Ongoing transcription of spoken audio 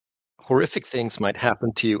horrific things might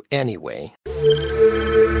happen to you anyway.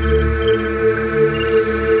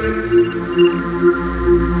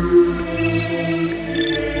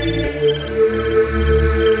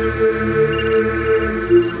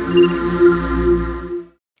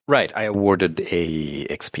 Right, I awarded a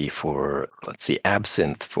XP for, let's see,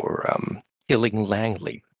 Absinthe for killing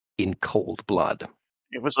Langley in cold blood.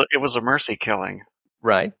 It was a mercy killing.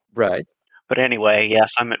 Right. But anyway,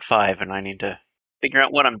 yes, I'm at 5, and I need to figure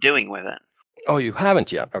out what I'm doing with it. Oh, you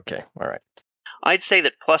haven't yet? Okay, all right. I'd say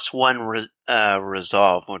that +1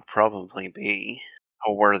 resolve would probably be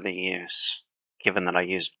a worthy use, given that I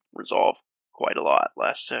used resolve quite a lot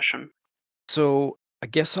last session. So I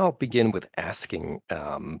guess I'll begin with asking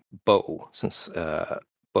Bo, since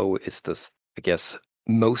Bo is this, I guess,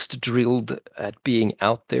 most drilled at being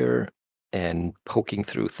out there and poking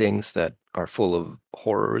through things that are full of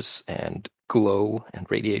horrors and glow and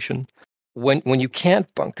radiation. When you can't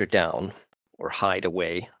bunker down or hide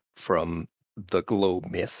away from the glow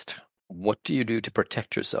mist, what do you do to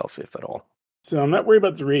protect yourself, if at all? So I'm not worried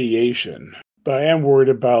about the radiation, but I am worried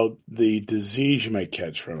about the disease you might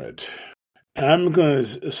catch from it. I'm going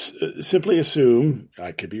to simply assume,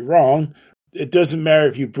 I could be wrong, it doesn't matter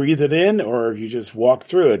if you breathe it in or if you just walk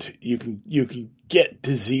through it. You can get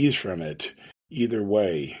disease from it either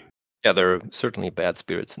way. Yeah, there are certainly bad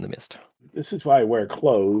spirits in the mist. This is why I wear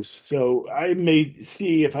clothes, so I may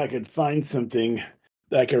see if I could find something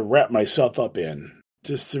that I could wrap myself up in,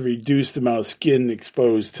 just to reduce the amount of skin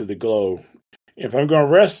exposed to the glow. If I'm going to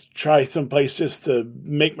rest, try someplace just to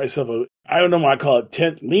make myself I don't know what I call it,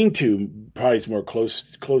 tent, lean-to, probably is more close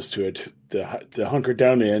to it, to hunker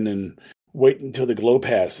down in and wait until the glow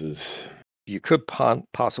passes. You could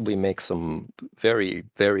possibly make some very,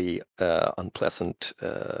 very unpleasant,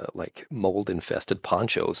 like mold-infested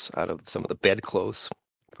ponchos out of some of the bedclothes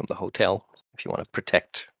from the hotel, if you want to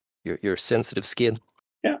protect your sensitive skin.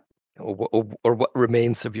 Yeah. Or what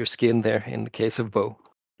remains of your skin there in the case of Bo.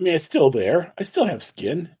 I mean, it's still there. I still have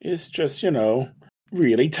skin. It's just,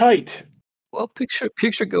 really tight. Well,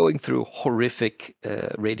 picture going through horrific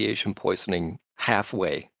radiation poisoning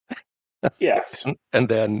halfway. Yes. And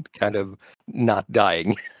then kind of not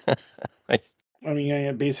dying. I mean,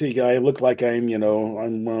 I look like I'm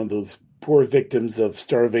one of those poor victims of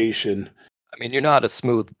starvation. I mean, you're not a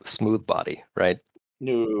smooth body, right?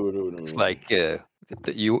 No. It's like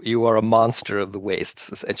you are a monster of the wastes,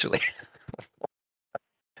 essentially.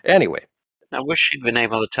 Anyway. I wish you'd been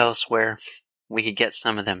able to tell us where we could get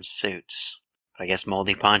some of them suits. But I guess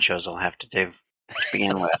moldy ponchos will have to do to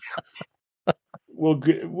begin with.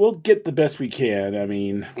 We'll get the best we can. I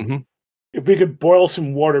mean, If we could boil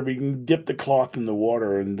some water, we can dip the cloth in the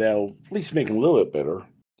water, and that'll at least make it a little bit better.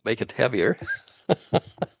 Make it heavier.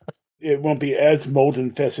 It won't be as mold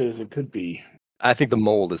infested as it could be. I think the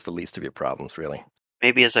mold is the least of your problems, really.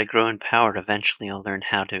 Maybe as I grow empowered, eventually I'll learn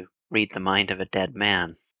how to read the mind of a dead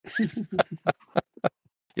man.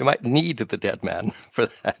 You might need the dead man for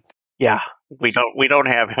that. Yeah, we don't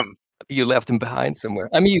have him. You left him behind somewhere.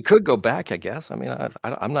 I mean, you could go back, I guess. I mean,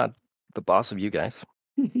 I'm not the boss of you guys.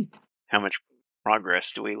 How much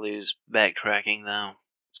progress do we lose backtracking, though?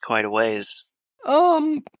 It's quite a ways.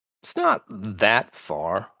 It's not that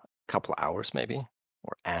far. A couple of hours, maybe,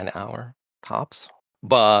 or an hour tops.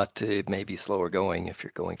 But it may be slower going if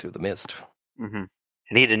you're going through the mist. Mm-hmm.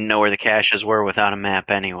 And he didn't know where the caches were without a map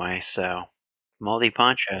anyway, so moldy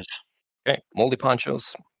ponchos. Okay, moldy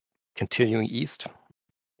ponchos. Continuing east.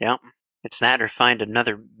 Yep. It's that or find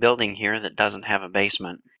another building here that doesn't have a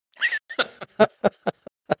basement.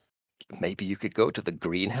 Maybe you could go to the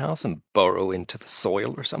greenhouse and burrow into the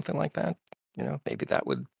soil or something like that. Maybe that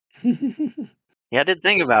would... Yeah, I did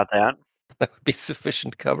think about that. That would be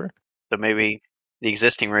sufficient cover. So maybe the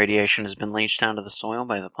existing radiation has been leached down to the soil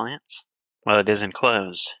by the plants? Well, it is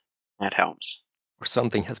enclosed. That helps. Or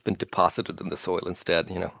something has been deposited in the soil instead,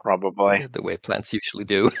 Probably. The way plants usually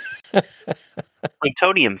do.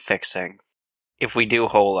 Plutonium fixing. If we do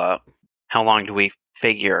hole up, how long do we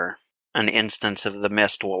figure an instance of the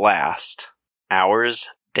mist will last? Hours?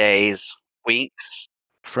 Days? Weeks?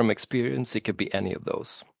 From experience, it could be any of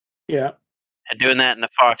those. Yeah. And doing that in a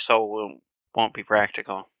foxhole won't be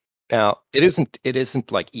practical. Now, it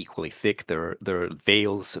isn't like equally thick. There are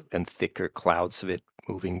veils and thicker clouds of it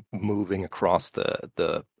moving across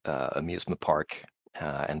the amusement park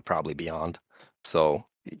and probably beyond. So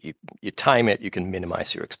you time it, you can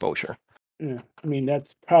minimize your exposure. Yeah, I mean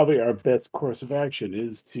that's probably our best course of action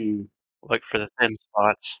is to look for the thin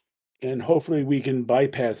spots, and hopefully we can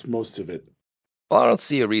bypass most of it. Well, I don't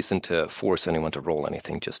see a reason to force anyone to roll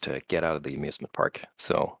anything just to get out of the amusement park.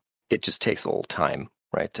 So it just takes a little time,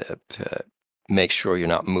 right, to make sure you're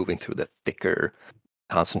not moving through the thicker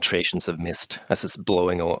concentrations of mist as it's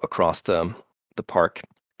blowing across the park.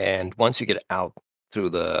 And once you get out through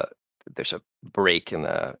there's a break in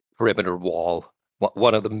the perimeter wall,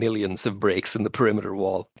 one of the millions of breaks in the perimeter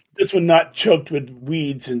wall. This one not choked with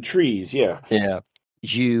weeds and trees, yeah. Yeah.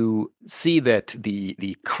 You see that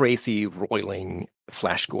the crazy roiling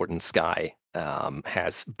Flash Gordon sky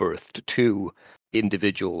has birthed two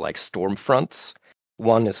individual like storm fronts.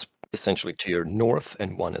 One is essentially to your north,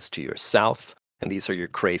 and one is to your south. And these are your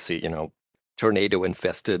crazy,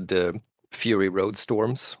 tornado-infested Fury Road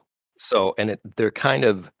storms. So, and they're kind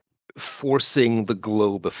of forcing the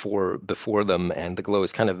glow before them, and the glow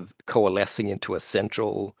is kind of coalescing into a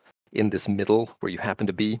central in this middle where you happen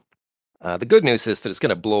to be. The good news is that it's going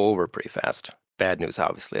to blow over pretty fast. Bad news,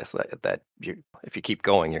 obviously, is that if you keep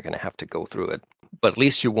going, you're going to have to go through it. But at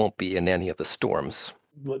least you won't be in any of the storms.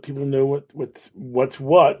 Let people know what's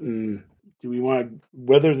what, and do we want to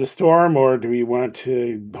weather the storm, or do we want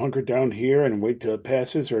to hunker down here and wait till it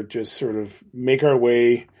passes, or just sort of make our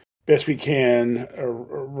way best we can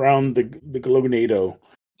around the Glognado?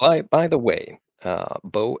 By the way,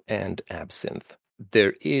 Bo and Absinthe,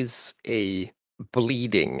 there is a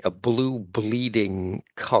blue bleeding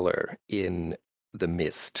color in the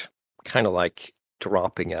mist, kind of like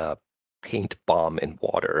dropping a paint bomb in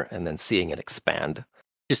water and then seeing it expand,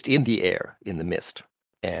 just in the air, in the mist.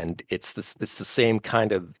 And it's the same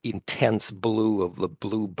kind of intense blue of the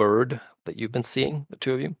blue bird that you've been seeing, the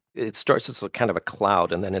two of you. It starts as a kind of a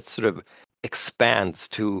cloud, and then it sort of expands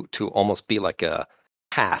to almost be like a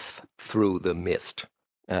path through the mist,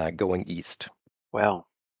 going east. Well,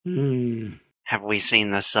 Hmm. have we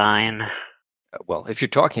seen the sign? Well, if you're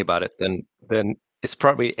talking about it, then it's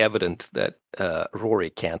probably evident that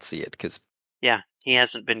Rory can't see it, because Yeah, he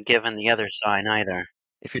hasn't been given the other sign either.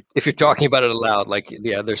 if you're talking about it aloud, like,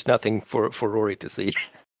 yeah, there's nothing for Rory to see.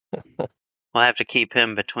 We'll have to keep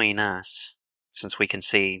him between us, since we can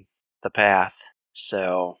see the path.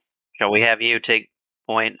 So, shall we have you take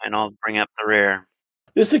point, and I'll bring up the rear?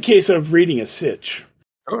 This is a case of reading a sitch.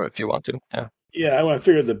 Or if you want to, yeah. Yeah, I want to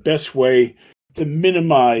figure the best way to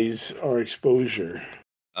minimize our exposure.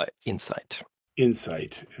 Insight.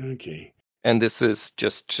 Insight. Okay. And this is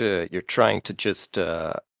just you're trying to just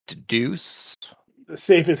deduce. The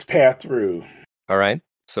safest path through. All right.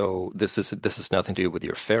 So this is nothing to do with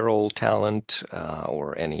your feral talent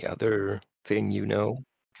or any other thing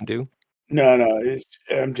can do. No,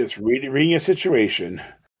 I'm just reading a situation.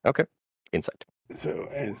 Okay. Insight. So,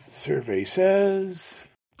 as the survey says,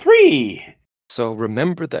 3. So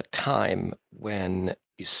remember that time when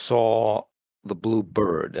you saw the blue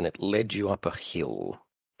bird and it led you up a hill,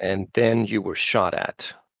 and then you were shot at,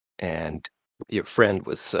 and your friend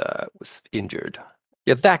was injured.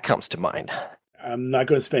 Yeah, that comes to mind. I'm not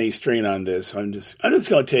going to spend any strain on this. I'm just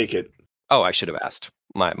going to take it. Oh, I should have asked.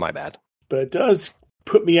 My bad. But it does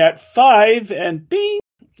put me at 5, and bing.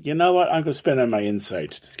 You know what? I'm going to spend on my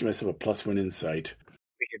insight. Just give myself a +1 insight.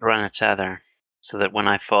 We could run a tether, so that when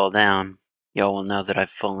I fall down, y'all will know that I've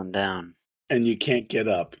fallen down. And you can't get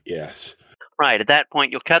up. Yes. Right, at that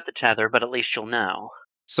point you'll cut the tether, but at least you'll know.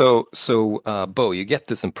 So, Bo, you get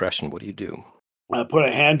this impression. What do you do? I put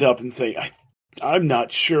a hand up and say, I'm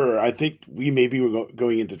not sure. I think we may be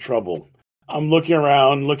going into trouble. I'm looking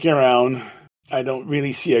around. I don't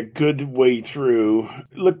really see a good way through.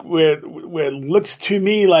 Look where it looks to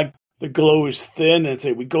me like the glow is thin, and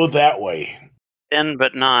say we go that way. Thin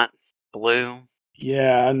but not blue.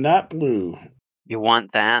 Yeah, not blue. You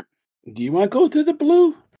want that? Do you want to go to the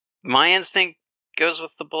blue? My instinct goes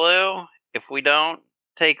with the blue. If we don't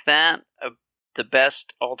take that, the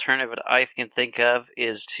best alternative I can think of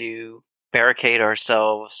is to barricade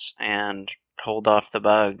ourselves and hold off the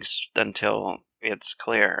bugs until it's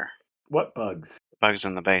clear. What bugs? Bugs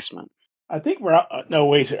in the basement. I think we're out. No,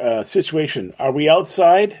 wait. Situation. Are we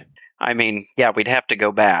outside? I mean, yeah, we'd have to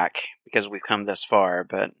go back because we've come this far,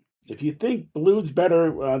 but If you think blue's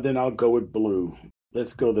better, then I'll go with blue.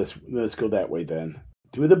 Let's go that way then.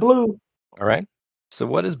 Do the blue. All right. So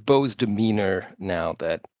what is Bo's demeanor now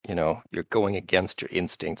that, you're going against your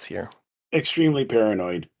instincts here? Extremely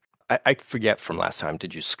paranoid. I forget from last time.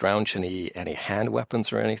 Did you scrounge any hand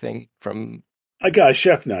weapons or anything from? I got a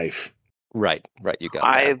chef knife. Right. You got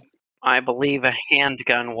that. I believe a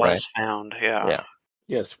handgun was found. Yeah. Yeah.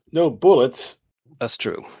 Yes. No bullets. That's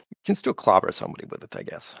true. You can still clobber somebody with it, I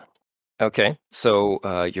guess. Okay. So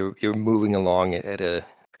you're moving along at a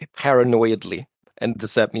paranoidly, and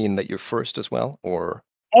does that mean that you're first as well, or?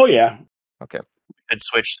 Oh yeah. Okay. We could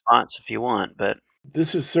switch spots if you want, but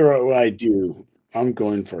This is sort of what I do. I'm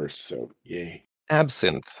going first, so yay.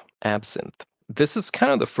 Absinthe. This is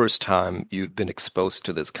kind of the first time you've been exposed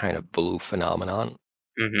to this kind of blue phenomenon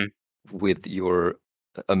Mm-hmm. with your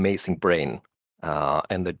amazing brain.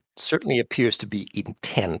 And there certainly appears to be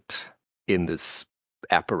intent in this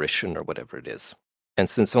apparition or whatever it is. And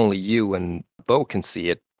since only you and Bo can see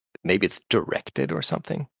it, maybe it's directed or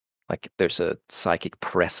something. Like there's a psychic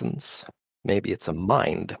presence. Maybe it's a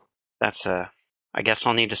mind. I guess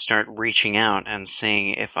I'll need to start reaching out and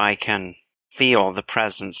seeing if I can feel the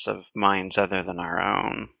presence of minds other than our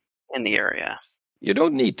own in the area. You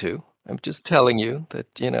don't need to. I'm just telling you that,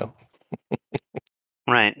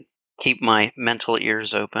 Right. Keep my mental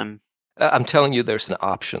ears open. I'm telling you there's an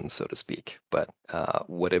option, so to speak. But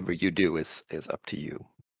whatever you do is up to you.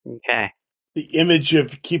 Okay. The image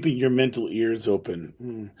of keeping your mental ears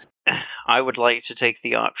open. I would like to take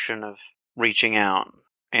the option of reaching out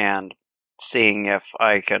and seeing if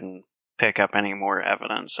I can pick up any more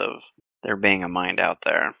evidence of there being a mind out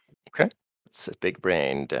there. Okay. It's a big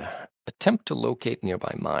brained. Attempt to locate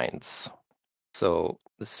nearby minds. So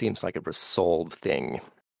this seems like a resolve thing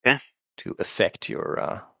Okay. to affect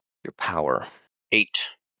your power. 8.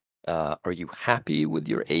 Are you happy with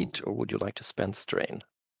your 8, or would you like to spend strain?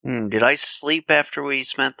 Did I sleep after I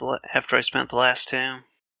spent the last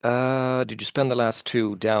 2? Did you spend the last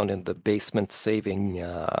 2 down in the basement saving?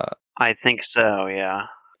 I think so, yeah.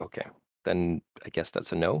 Okay, then I guess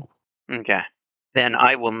that's a no. Okay. Then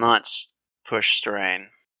I will not push strain.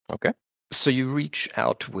 Okay. So you reach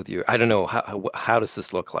out with your. I don't know how does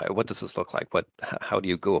this look like? What does this look like? How do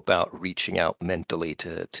you go about reaching out mentally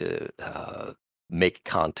to make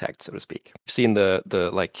contact, so to speak? I've seen the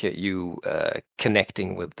like you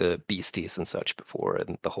connecting with the beasties and such before,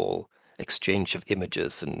 and the whole exchange of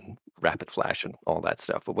images and rapid flash and all that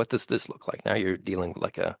stuff. But what does this look like? Now you're dealing with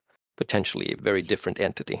like a potentially very different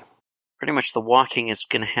entity. Pretty much the walking is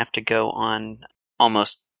going to have to go on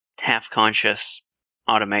almost half-conscious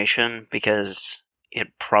automation because it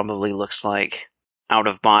probably looks like out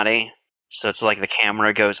of body. So it's like the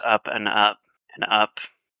camera goes up and up and up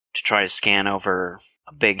to try to scan over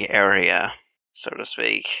a big area, so to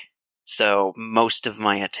speak. So most of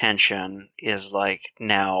my attention is like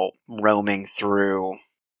now roaming through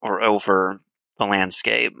or over the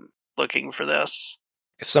landscape looking for this.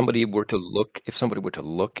 If somebody were to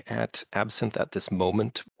look at Absinthe at this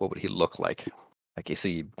moment, what would he look like? Like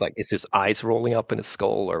is his eyes rolling up in his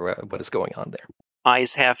skull, or what is going on there?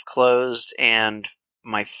 Eyes half closed and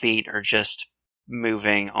my feet are just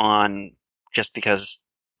moving on just because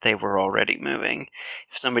they were already moving.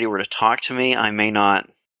 If somebody were to talk to me, I may not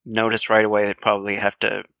notice right away. They'd probably have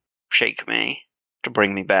to shake me to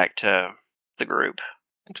bring me back to the group.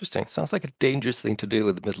 Interesting. Sounds like a dangerous thing to do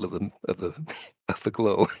in the middle of the of the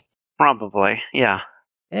glow. Probably, yeah.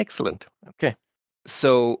 Excellent. Okay.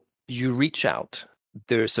 So you reach out.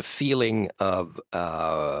 There's a feeling of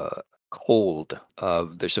cold.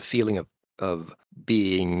 There's a feeling of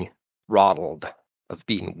being rattled, of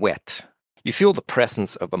being wet. You feel the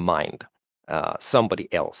presence of a mind, somebody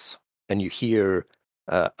else, and you hear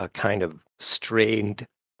a kind of strained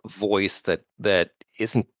voice that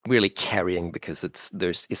isn't really carrying because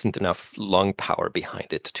there's isn't enough lung power behind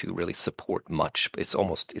it to really support much. It's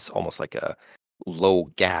almost like a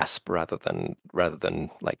low gasp rather than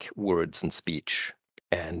like words and speech.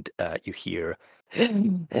 And you hear,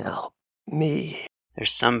 "Help me."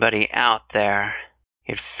 There's somebody out there.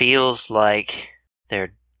 It feels like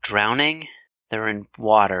they're drowning. They're in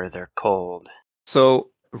water. They're cold. So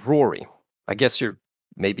Rory, I guess you're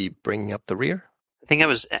maybe bringing up the rear. I think I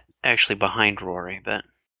was actually behind Rory, but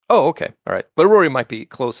Oh, okay, all right. But Rory might be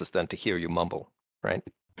closest then to hear you mumble, right?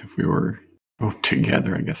 If we were both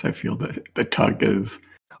together, I guess I feel that the tug is.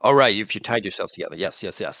 All right, if you tied yourselves together, yes.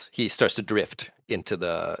 He starts to drift into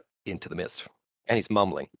the mist, and he's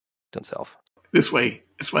mumbling to himself. This way.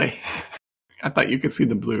 I thought you could see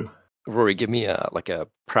the blue. Rory, give me a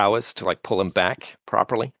prowess to like pull him back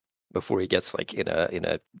properly before he gets like in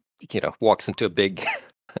a walks into a big.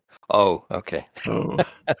 Oh, okay. Oh,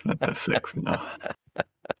 that's a 6 now.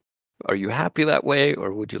 Are you happy that way,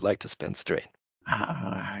 or would you like to spend strain?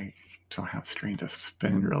 I don't have strain to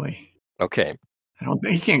spend, really. Okay. I don't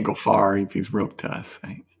think he can't go far if he's roped to us.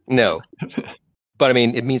 No, but I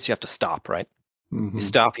mean, it means you have to stop, right? Mm-hmm. You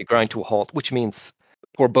stop, you grind to a halt, which means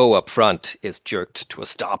poor Bo up front is jerked to a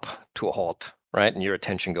stop, to a halt, right? And your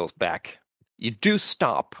attention goes back. You do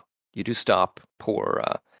stop. Poor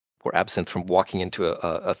Absinthe from walking into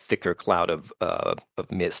a thicker cloud of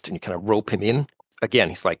mist, and you kind of rope him in. Again,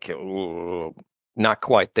 he's like not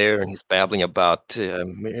quite there, and he's babbling about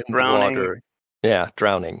in the water. Yeah,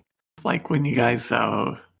 drowning. It's like when you guys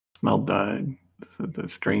smelled the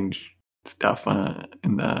strange stuff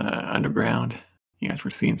in the underground. You guys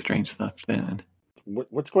were seeing strange stuff then.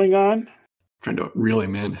 What's going on? Trying to reel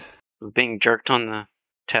him in. Was being jerked on the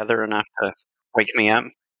tether enough to wake me up.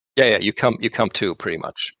 Yeah, you come to pretty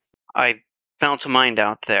much. I found some mind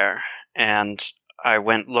out there, and I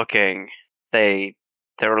went looking.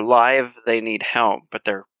 They're alive. They need help, but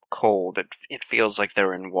they're cold. It feels like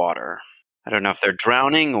they're in water. I don't know if they're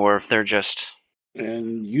drowning or if they're just.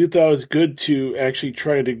 And you thought it was good to actually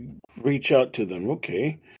try to reach out to them.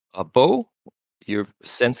 Okay. Bo, your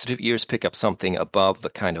sensitive ears pick up something above the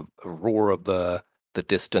kind of roar of the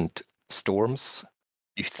distant storms.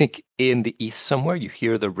 You think in the east somewhere you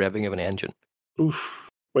hear the revving of an engine. Oof.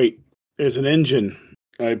 Wait, there's an engine.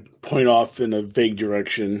 I point off in a vague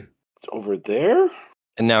direction. It's over there?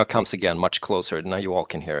 And now it comes again, much closer. Now you all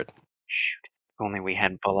can hear it. Shoot, if only we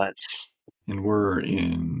had bullets. And we're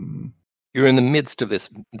in. You're in the midst of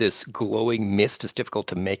this glowing mist. It's difficult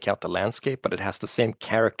to make out the landscape, but it has the same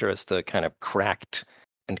character as the kind of cracked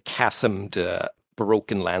and chasmed,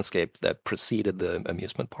 broken landscape that preceded the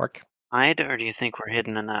amusement park. Hide, or do you think we're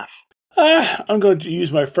hidden enough? I'm going to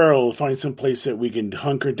use my ferrule to find some place that we can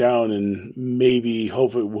hunker down and maybe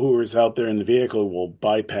hope that whoever's out there in the vehicle will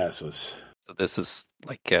bypass us. So this is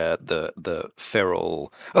like the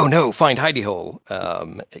feral, oh no, find hidey hole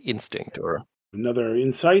instinct, or Another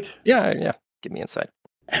insight? yeah, give me insight.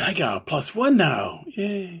 And I got a +1 now.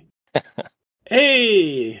 Yay.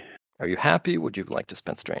 Hey! Are you happy? Would you like to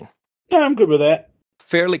spend strain? Yeah, I'm good with that.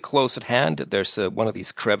 Fairly close at hand, there's one of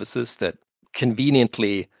these crevices that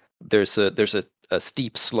conveniently there's a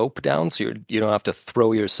steep slope down, so you don't have to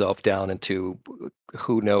throw yourself down into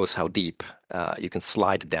who knows how deep. You can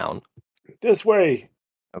slide down. This way.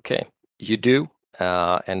 Okay, you do,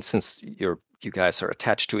 and since you guys are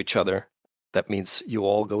attached to each other, that means you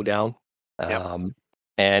all go down. Yep.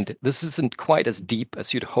 And this isn't quite as deep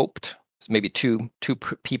as you'd hoped. It's maybe two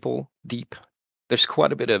people deep. There's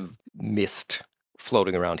quite a bit of mist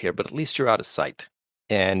floating around here, but at least you're out of sight.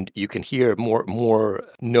 And you can hear more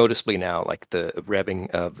noticeably now, like the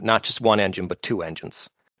revving of not just one engine, but two engines.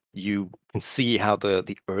 You can see how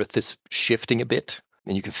the earth is shifting a bit,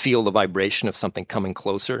 and you can feel the vibration of something coming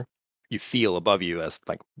closer. You feel above you as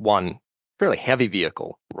like one fairly heavy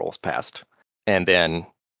vehicle rolls past, and then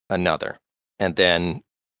another, and then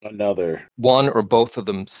Another. one or both of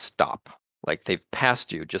them stop. Like they've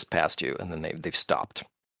just passed you, and then they've stopped.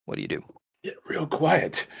 What do you do? Get real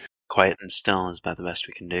quiet. Quiet and still is about the best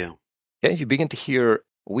we can do. Okay, you begin to hear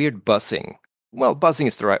weird buzzing. Well, buzzing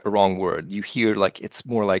is the wrong word. You hear like it's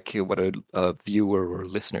more like what a viewer or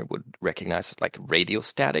listener would recognize as like radio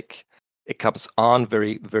static. It comes on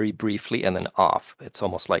very, very briefly and then off. It's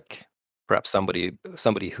almost like perhaps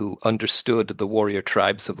somebody who understood the warrior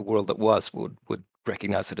tribes of the world that was would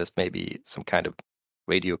recognize it as maybe some kind of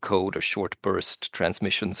radio code or short burst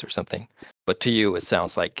transmissions or something. But to you, it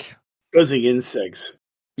sounds like Buzzing insects.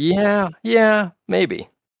 yeah, maybe.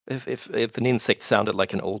 If an insect sounded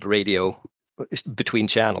like an old radio between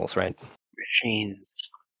channels, right? Machines.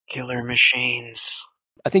 Killer machines.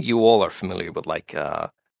 I think you all are familiar with like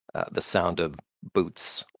the sound of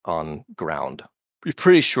boots on ground. You're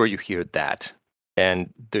pretty sure you hear that,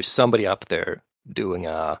 and there's somebody up there doing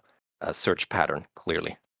a search pattern.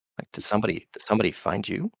 Clearly, like did somebody find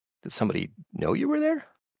you? Did somebody know you were there?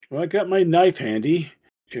 Well, I got my knife handy.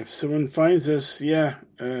 If someone finds us,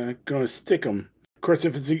 gonna stick them. Of course,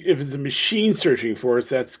 if it's a machine searching for us,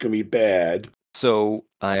 that's gonna be bad. So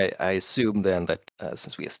I assume then that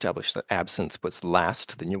since we established that absinthe was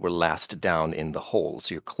last, then you were last down in the hole.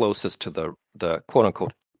 So you're closest to the quote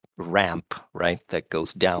unquote ramp, right, that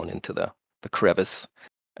goes down into the crevice,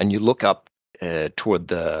 and you look up toward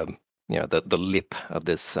the the lip of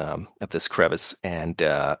this crevice, and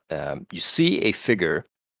you see a figure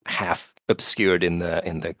half obscured in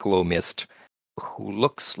the glow mist, who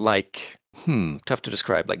looks like tough to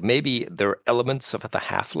describe. Like maybe there are elements of the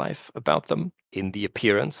half-life about them in the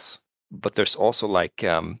appearance, but there's also like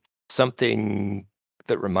something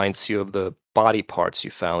that reminds you of the body parts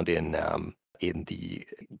you found in the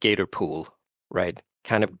gator pool, right?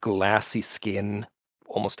 Kind of glassy skin,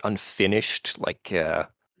 almost unfinished, like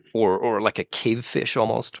or like a cave fish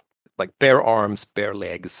almost, like bare arms, bare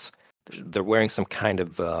legs. They're wearing some kind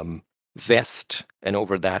of vest, and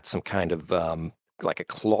over that some kind of like a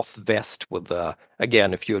cloth vest with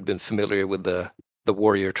again, if you had been familiar with the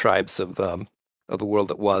warrior tribes of the world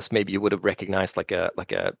that was, maybe you would have recognized like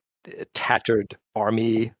a tattered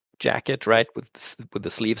army jacket, right, with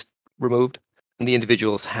the sleeves removed. And the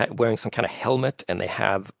individual's wearing some kind of helmet, and they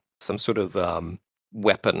have some sort of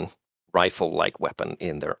weapon, rifle-like weapon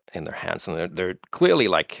in their hands, and they're clearly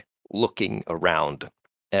like looking around.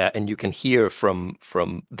 and you can hear from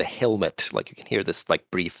the helmet, like you can hear this like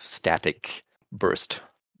brief static burst.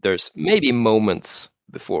 There's maybe moments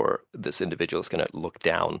before this individual is going to look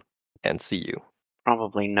down and see you.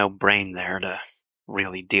 Probably no brain there to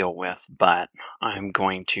really deal with, but I'm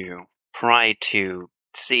going to try to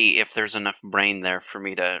see if there's enough brain there for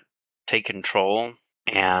me to take control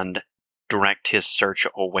and direct his search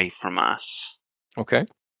away from us. Okay.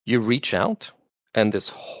 You reach out, and this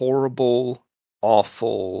horrible,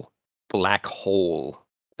 awful black hole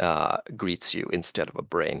greets you instead of a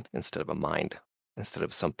brain, instead of a mind, instead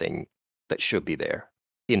of something that should be there.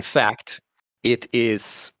 In fact, it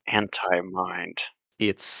is. Anti-mind.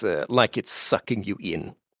 It's like it's sucking you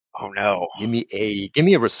in. Oh no. Give me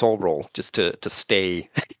a resolve roll just to stay.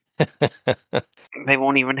 They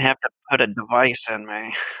won't even have to put a device in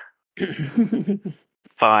me.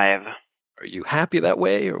 5. Are you happy that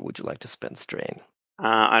way, or would you like to spend strain?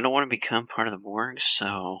 I don't want to become part of the Borg,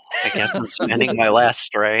 so I guess I'm spending my last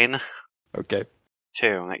strain. Okay.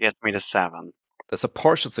 2. That gets me to 7. That's a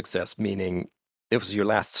partial success, meaning it was your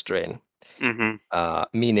last strain.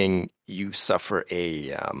 Mm-hmm. Meaning you suffer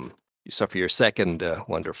your second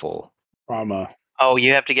wonderful Trauma. Oh,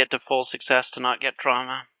 you have to get to full success to not get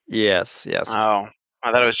trauma? yes. Oh,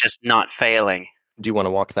 I thought it was just not failing. Do you want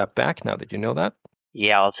to walk that back now that you know that?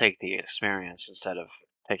 Yeah, I'll take the experience instead of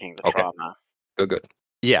taking the Okay. trauma. Good.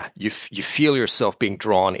 Yeah, you feel yourself being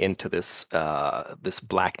drawn into this this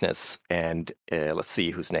blackness, and let's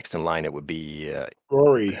see who's next in line. It would be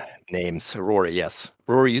Rory. names. Rory, yes.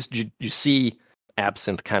 Rory, you see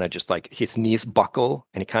Absinthe kind of just like his knees buckle,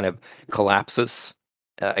 and he kind of collapses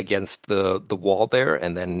against the wall there,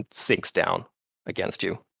 and then sinks down against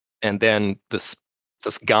you. And then this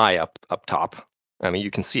guy up top, I mean,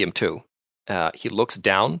 you can see him too. He looks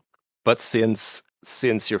down, but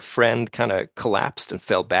since your friend kind of collapsed and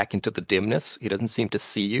fell back into the dimness, he doesn't seem to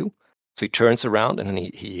see you. So he turns around and then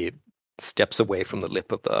he steps away from the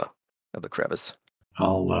lip of the crevice.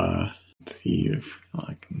 I'll see if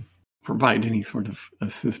I can provide any sort of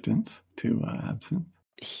assistance to Absinthe.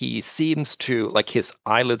 He seems to, like, his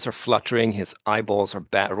eyelids are fluttering, his eyeballs are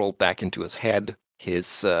rolled back into his head. His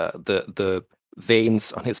the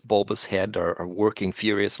veins on his bulbous head are working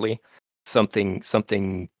furiously.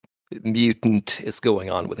 Something mutant is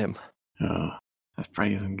going on with him. Oh, that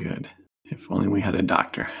probably isn't good. If only we had a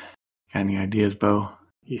doctor. Got any ideas, Bo?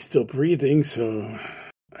 He's still breathing, so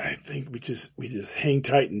I think we just hang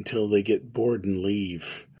tight until they get bored and leave.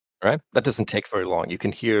 Right? That doesn't take very long. You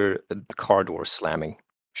can hear the car door slamming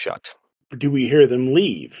shut. Do we hear them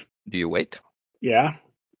leave? Do you wait? Yeah.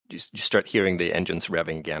 You start hearing the engines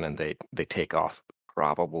revving again, and they take off,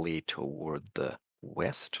 probably toward the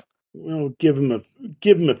west. Well, give them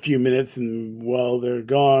a few minutes, and while they're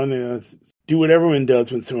gone, do what everyone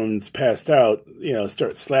does when someone's passed out.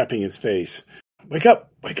 Start slapping his face. Wake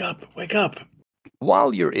up! Wake up! Wake up!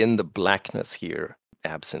 While you're in the blackness here,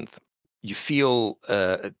 Absinthe, you feel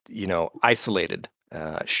isolated,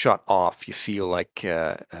 shut off. You feel like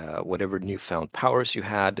whatever newfound powers you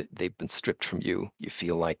had, they've been stripped from you. You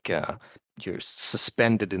feel like you're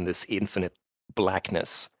suspended in this infinite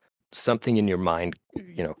blackness. Something in your mind,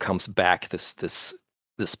 comes back. This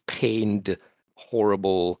pained,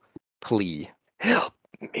 horrible plea, "Help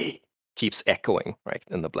me," keeps echoing right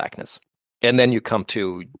in the blackness. And then you come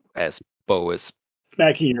to, as Bo is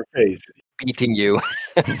Smacking your face. beating you.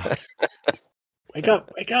 Wake up!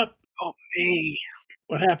 Wake up! Oh, me.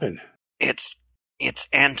 What happened? It's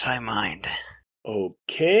anti-mind.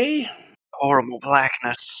 Okay. Horrible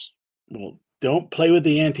blackness. Well, don't play with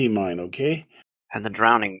the anti-mine, okay? And the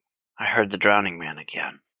drowning. I heard the drowning man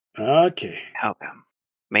again. Okay. Help him.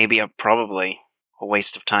 Maybe probably a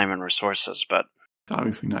waste of time and resources, but It's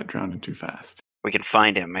obviously not drowning too fast. we can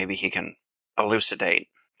find him. Maybe he can elucidate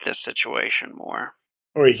this situation more.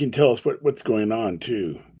 Or you can tell us what's going on,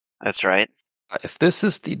 too. That's right. If this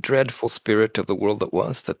is the dreadful spirit of the world that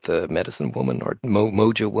was, that the medicine woman or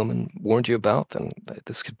mojo woman warned you about, then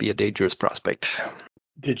this could be a dangerous prospect.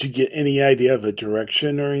 Did you get any idea of a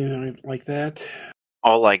direction or anything like that?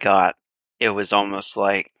 All I got, it was almost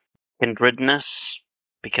like kindredness,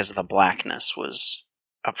 because the blackness was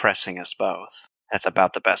oppressing us both. That's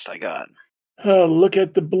about the best I got. Look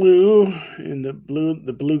at the blue and the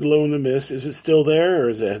blue glow in the mist. Is it still there, or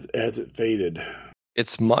has it faded?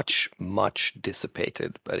 It's much, much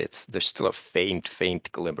dissipated, but there's still a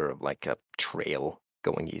faint glimmer of like a trail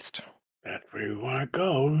going east. That's where we want to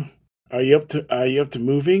go. Are you up to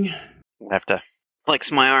moving? I have to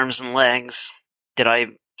flex my arms and legs. Did I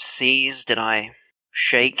seize? Did I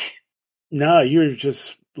shake? No, you're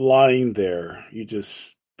just lying there. You just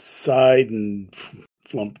sighed and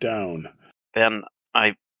slumped down. Then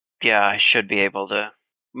I should be able to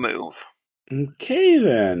move. Okay,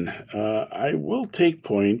 then. I will take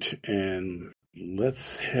point, and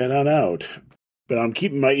let's head on out. But I'm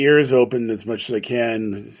keeping my ears open as much as I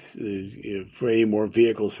can for any more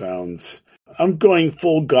vehicle sounds. I'm going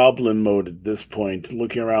full goblin mode at this point,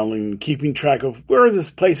 looking around and keeping track of where are the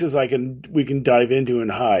places we can dive into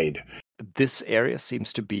and hide. This area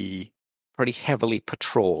seems to be pretty heavily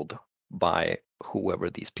patrolled by whoever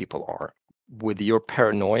these people are. With your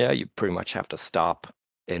paranoia, you pretty much have to stop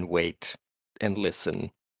and wait and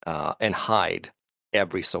listen and hide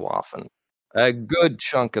every so often. A good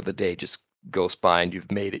chunk of the day just goes by and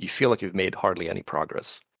you've made it. You feel like you've made hardly any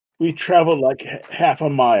progress. We traveled like half a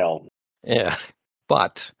mile. Yeah,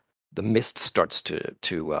 but the mist starts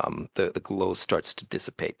the glow starts to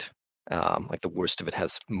dissipate. Like the worst of it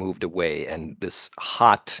has moved away, and this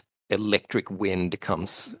hot electric wind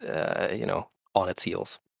comes, on its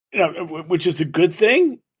heels. Which is a good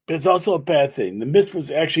thing, but it's also a bad thing. The mist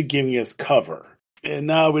was actually giving us cover, and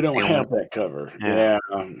now we don't have that cover. Yeah.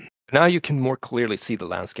 Now you can more clearly see the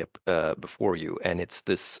landscape before you, and it's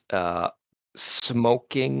this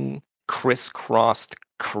smoking, crisscrossed,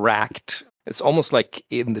 cracked. It's almost like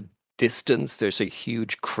in the distance there's a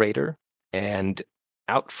huge crater, and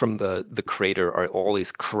out from the crater are all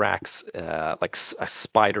these cracks, like a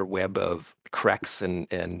spider web of cracks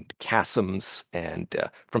and chasms. And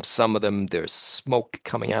from some of them there's smoke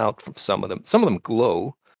coming out. From some of them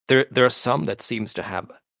glow. There are some that seems to have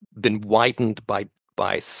been widened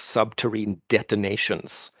by subterranean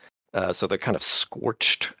detonations. So they're kind of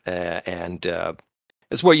scorched, and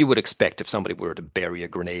it's what you would expect if somebody were to bury a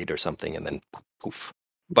grenade or something and then poof,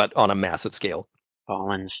 but on a massive scale.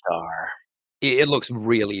 Fallen star. It looks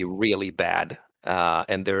really, really bad.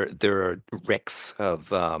 And there are wrecks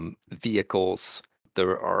of vehicles.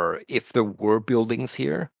 If there were buildings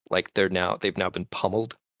here, like they've now been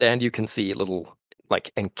pummeled, and you can see little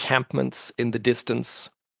like encampments in the distance,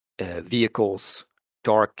 vehicles,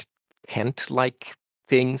 dark tent-like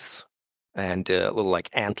things, and little like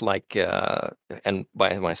ant-like. And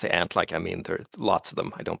when I say ant-like, I mean there are lots of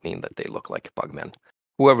them. I don't mean that they look like bugmen.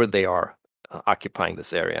 Whoever they are, occupying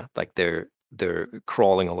this area, like they're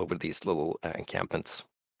crawling all over these little encampments,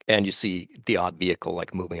 and you see the odd vehicle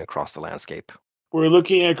like moving across the landscape. We're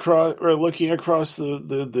looking across. We're looking across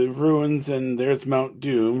the ruins, and there's Mount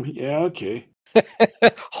Doom. Yeah, okay.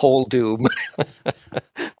 Whole Doom,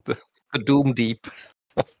 the Doom Deep.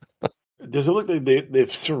 Does it look like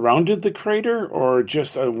they've surrounded the crater, or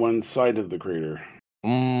just on one side of the crater?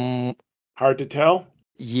 Mm, Hard to tell.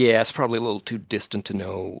 yeah, it's probably a little too distant to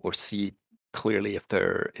know or see clearly if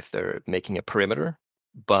they're making a perimeter,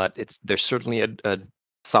 but there's certainly a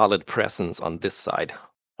solid presence on this side.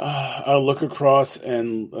 I'll look across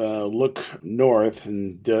and look north,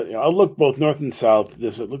 and I'll look both north and south.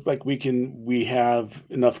 Does it look like we have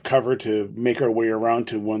enough cover to make our way around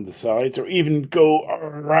to one of the sides, or even go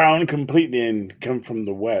around completely and come from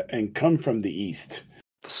the west and come from the east?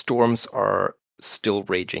 The storms are still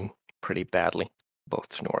raging pretty badly, both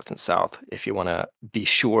north and south. If you want to be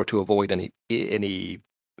sure to avoid any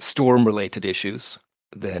storm-related issues,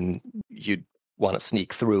 then you'd want to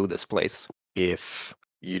sneak through this place. If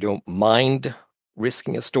you don't mind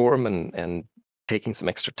risking a storm and taking some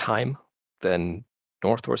extra time, then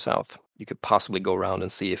north or south. You could possibly go around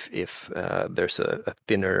and see if there's a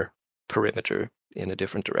thinner perimeter in a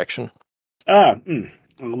different direction. I'm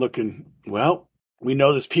looking. Well, we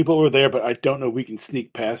know there's people over there, but I don't know if we can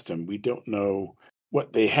sneak past them. We don't know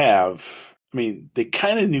what they have. I mean, they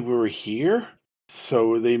kind of knew we were here,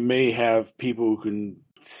 so they may have people who can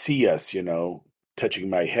see us, touching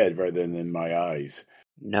my head rather than in my eyes.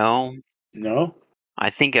 No, No? I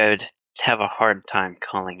think I'd have a hard time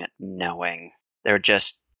calling it knowing. They're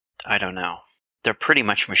just, I don't know. They're pretty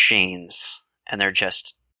much machines, and they're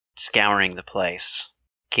just scouring the place,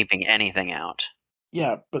 keeping anything out.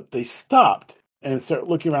 Yeah, but they stopped and started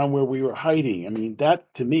looking around where we were hiding. I mean,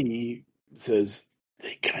 that to me says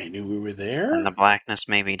they kind of knew we were there. And the blackness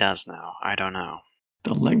maybe does know. I don't know.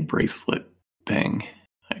 The leg bracelet thing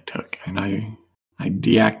I took, and I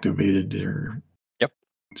deactivated it or Yep.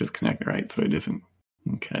 disconnected, right? So it isn't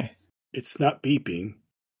okay. It's not beeping.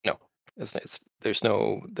 No, there's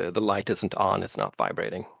no the light isn't on. It's not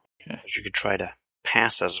vibrating. Okay. You could try to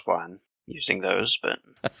pass as one using those,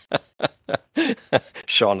 but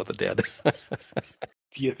Shaun of the Dead.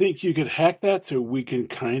 Do you think you could hack that so we can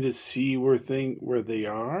kind of see where they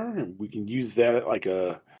are, and we can use that like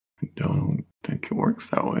a? I don't think it works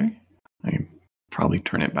that way. I can probably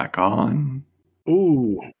turn it back on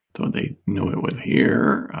Ooh, so they know it was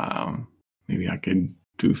here. Maybe I could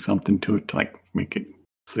do something to it to like make it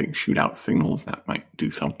shoot out signals that might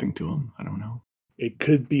do something to them. I don't know. It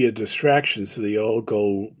could be a distraction, so they all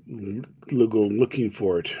go looking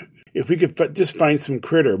for it. If we could just find some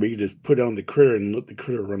critter, we could just put on the critter and let the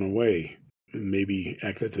critter run away, and maybe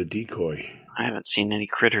act as a decoy. I haven't seen any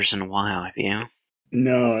critters in a while, have you?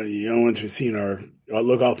 No, the only ones we've seen are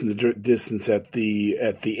look off in the distance at the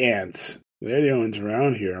ants. They're the only ones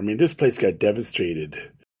around here. I mean, this place got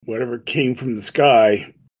devastated. Whatever came from the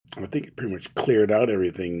sky, I think it pretty much cleared out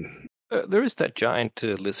everything. There is that giant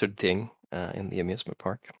lizard thing in the amusement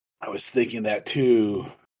park. I was thinking that too.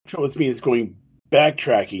 Trouble with me is going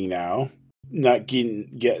backtracking now, not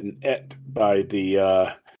getting et by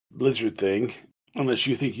the lizard thing, unless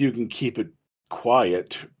you think you can keep it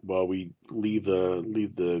quiet while we leave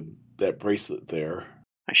that bracelet there.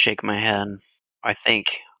 I shake my head. I think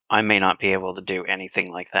I may not be able to do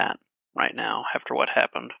anything like that right now after what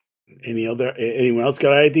happened. Anyone else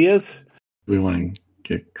got ideas? We want to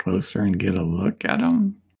get closer and get a look at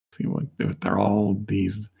them. See what if they're all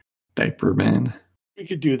these diaper men. We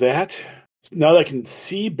could do that. Now that I can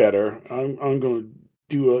see better, I'm going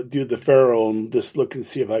to do the feral and just look and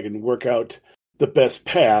see if I can work out the best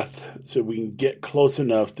path so we can get close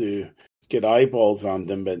enough to get eyeballs on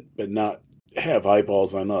them, but not have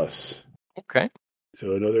eyeballs on us. Okay.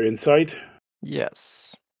 So another insight?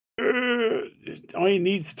 Yes. It only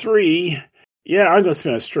needs 3. Yeah, I'm going to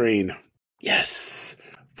spend a strain. Yes.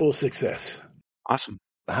 Full success. Awesome.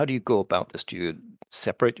 How do you go about this? Do you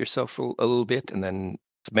separate yourself a little bit and then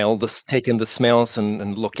take in the smells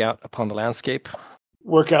and look out upon the landscape?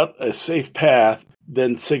 Work out a safe path,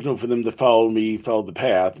 then signal for them to follow the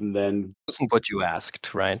path, and then... This isn't what you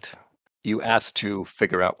asked, right? You asked to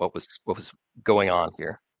figure out what was going on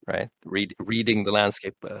here, right? Reading the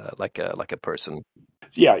landscape like a person.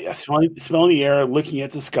 Yeah. Smelling the air, looking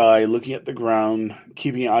at the sky, looking at the ground,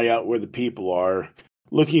 keeping an eye out where the people are,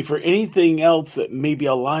 looking for anything else that may be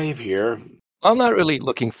alive here. I'm not really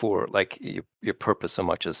looking for like your purpose so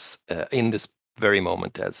much as in this very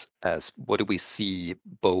moment as what do we see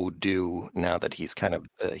Bo do now that he's kind of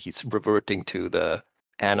he's reverting to the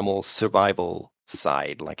animal survival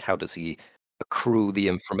side? Like how does he accrue the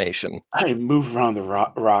information? I move around the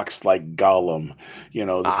rocks like Gollum,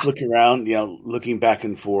 just looking around, looking back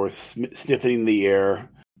and forth, sniffing the air,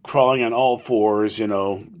 crawling on all fours,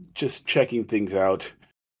 just checking things out.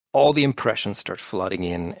 All the impressions start flooding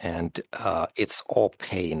in, and it's all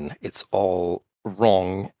pain. It's all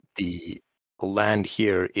wrong. The land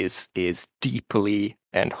here is deeply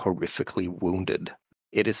and horrifically wounded.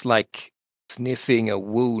 It is like sniffing a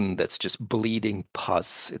wound that's just bleeding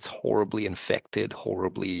pus. It's horribly infected,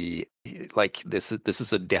 horribly like this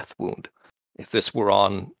is a death wound. If this were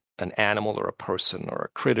on an animal or a person or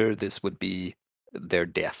a critter, this would be their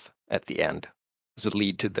death at the end. This would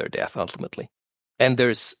lead to their death ultimately. And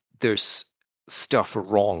there's stuff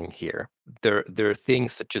wrong here. There are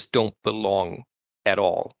things that just don't belong at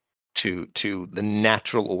all to the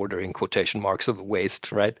natural order in quotation marks of the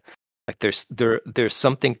waste, right? Like there's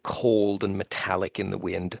something cold and metallic in the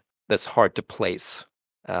wind that's hard to place,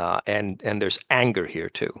 and there's anger here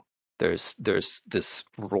too. There's this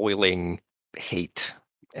roiling hate,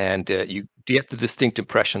 and you get the distinct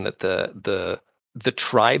impression that the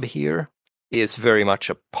tribe here is very much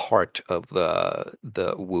a part of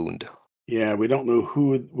the wound. Yeah, we don't know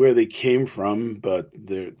where they came from, but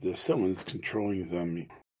there's someone's controlling them.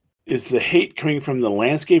 Is the hate coming from the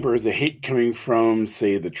landscape, or is the hate coming from,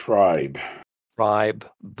 say, the tribe? Tribe,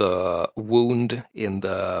 the wound in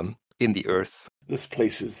the earth. This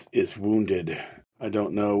place is wounded. I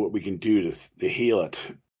don't know what we can do to heal it.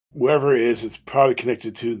 Wherever it is, it's probably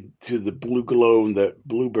connected to the blue glow and that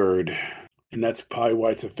bluebird, and that's probably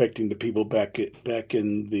why it's affecting the people back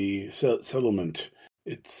in the settlement.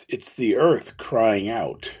 It's the earth crying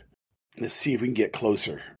out. Let's see if we can get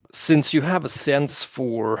closer. Since you have a sense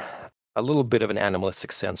for a little bit of an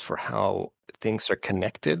animalistic sense for how things are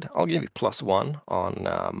connected, I'll give you +1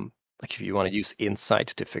 on like if you want to use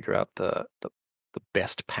insight to figure out the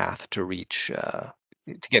best path to reach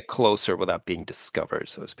to get closer without being discovered,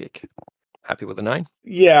 so to speak. Happy with a 9?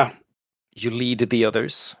 Yeah. You lead the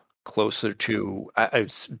others closer to.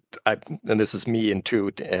 And this is me and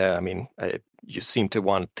two. You seem to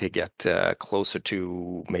want to get closer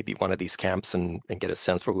to maybe one of these camps and get a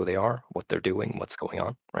sense for who they are, what they're doing, what's going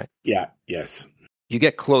on, right? Yeah. Yes. You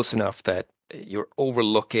get close enough that you're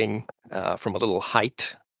overlooking from a little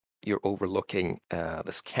height. You're overlooking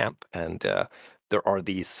this camp, and there are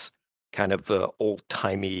these kind of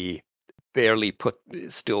old-timey, barely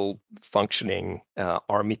still functioning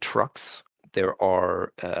army trucks. There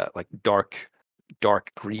are like dark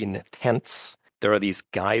green tents there are these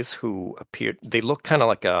guys who appear. They look kind of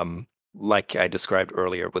like I described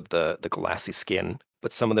earlier with the glassy skin,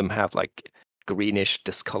 but some of them have like greenish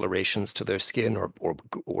discolorations to their skin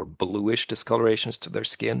or bluish discolorations to their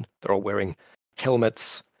skin. They're all wearing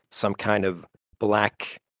helmets, some kind of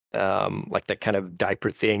black like that kind of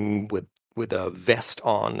diaper thing with a vest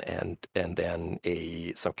on and then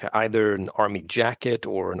either an army jacket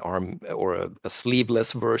or a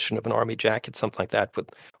sleeveless version of an army jacket, something like that, with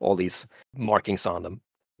all these markings on them.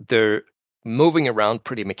 They're moving around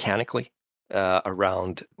pretty mechanically,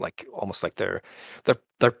 around like almost like they're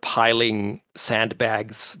piling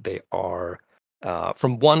sandbags. They are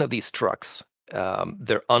from one of these trucks.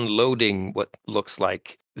 They're unloading what looks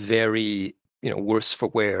like very worse for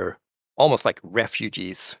wear, almost like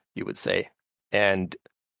refugees, you would say. And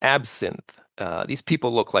absinthe. These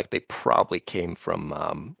people look like they probably came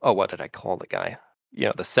from what did I call the guy?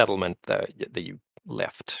 The settlement that you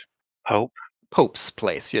left. Hope. Pope's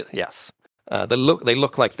place. Yes. They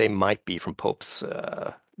look like they might be from Pope's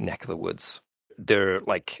neck of the woods. They're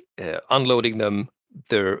like unloading them.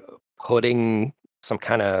 They're putting some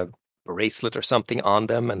kind of bracelet or something on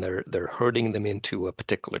them, and they're herding them into a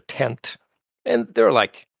particular tent. And there are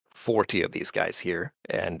like 40 of these guys here,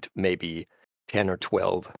 and maybe 10 or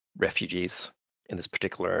 12 refugees in this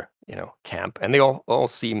particular camp. And they all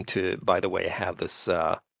seem to, by the way, have this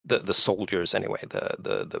the soldiers anyway,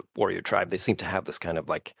 the warrior tribe. They seem to have this kind of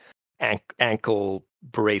like ankle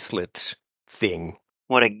bracelet thing.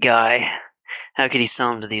 What a guy. How could he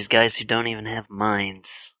sell them to these guys who don't even have minds?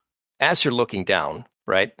 As you're looking down,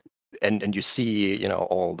 right, and you see,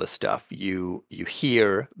 all this stuff, you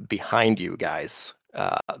hear behind you guys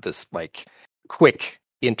this like quick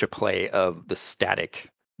interplay of the static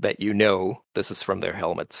that this is from their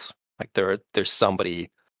helmets. Like there's somebody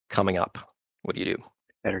coming up. What do you do?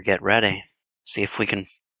 Better get ready. See if we can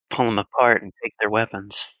pull them apart and take their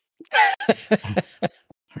weapons.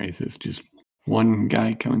 Or is this just one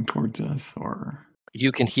guy coming towards us, or?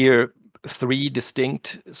 You can hear 3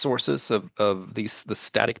 distinct sources of the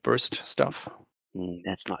static burst stuff.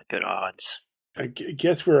 That's not good odds. I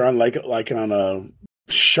guess we're on like on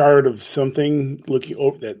a shard of something looking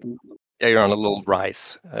over that. Yeah, you're on a little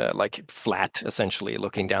rise, like flat, essentially,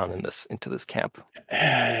 looking down into this camp.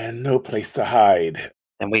 No place to hide.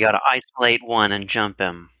 Then we got to isolate one and jump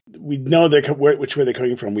him. We know which way they're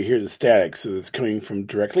coming from. We hear the static, so it's coming from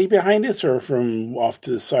directly behind us or from off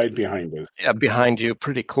to the side behind us. Yeah, behind you,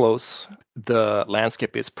 pretty close. The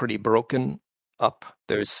landscape is pretty broken up.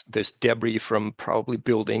 There's debris from probably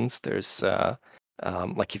buildings. There's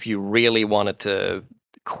like if you really wanted to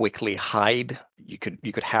quickly hide, you could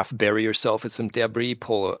half bury yourself in some debris,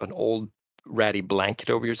 pull an old ratty blanket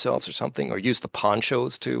over yourselves or something, or use the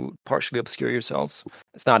ponchos to partially obscure yourselves.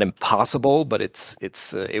 It's not impossible, but it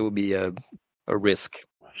would be a risk.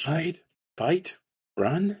 Hide, fight,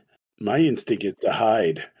 run. My instinct is to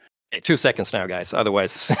hide. Okay, 2 seconds now, guys.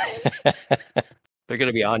 Otherwise, they're going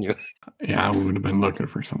to be on you. Yeah, we would have been looking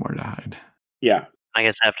for somewhere to hide. Yeah. I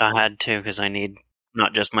guess I have to hide too, because I need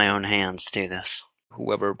not just my own hands to do this.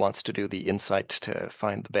 Whoever wants to do the insight to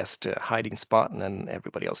find the best hiding spot, and then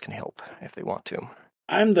everybody else can help if they want to.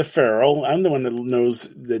 I'm the feral. I'm the one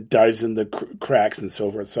that dives in the cracks and so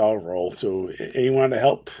forth. So I'll roll. So anyone to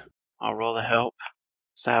help? I'll roll the help.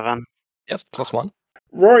 7. Yes, +1.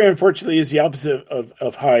 Rory, unfortunately, is the opposite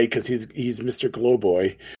of hide because he's Mr.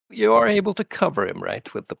 Glowboy. You are able to cover him,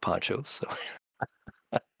 right, with the ponchos.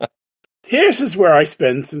 So. This is where I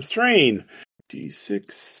spend some strain.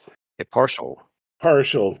 D6. A partial.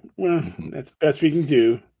 Partial. Well, that's the best we can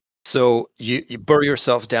do. So you bury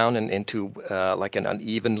yourself down into like an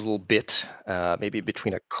uneven little bit, maybe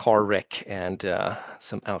between a car wreck and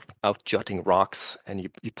some out-jutting rocks, and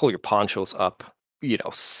you pull your ponchos up.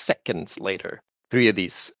 Seconds later, 3 of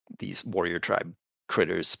these warrior tribe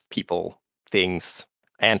critters, people, things,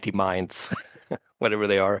 anti-minds, whatever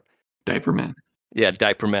they are. Diaper men. Yeah,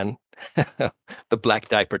 diaper men. The black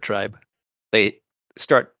diaper tribe. They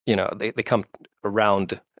start, they come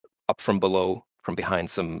around up from below, from behind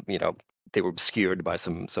some, they were obscured by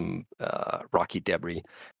some rocky debris,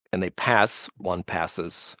 and they pass. One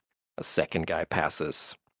passes, a second guy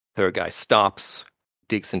passes, third guy stops,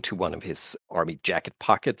 digs into one of his army jacket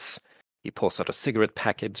pockets. He pulls out a cigarette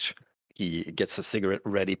package. He gets a cigarette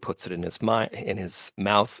ready, puts it in his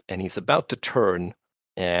mouth, and he's about to turn,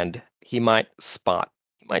 and he might spot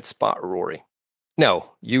Rory.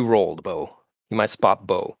 No, you rolled, Bo. He might spot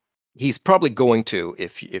Bo. He's probably going to,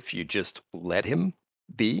 if you just let him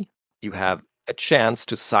be, you have a chance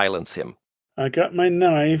to silence him. I got my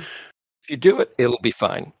knife. If you do it, it'll be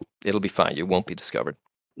fine. It'll be fine. You won't be discovered.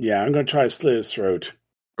 Yeah, I'm going to try to slit his throat.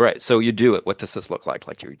 Right. So you do it. What does this look like?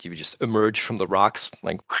 Like you just emerge from the rocks,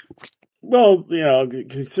 like Well,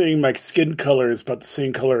 considering my skin color is about the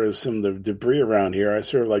same color as some of the debris around here, I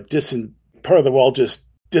sort of like part of the wall just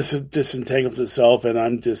disentangles itself, and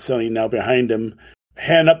I'm just suddenly now behind him,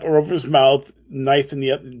 hand up over his mouth, knife in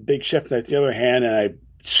the big chef knife in the other hand, and I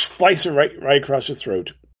slice it right across his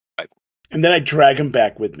throat. right. And then I drag him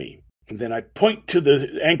back with me. And then I point to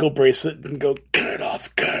the ankle bracelet and go, cut it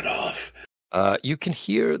off, cut it off. You can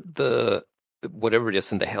hear the whatever it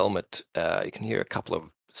is in the helmet. You can hear a couple of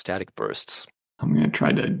static bursts. I'm going to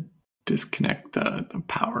try to disconnect the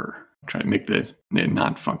power, try to make it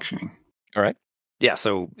not functioning. All right. Yeah.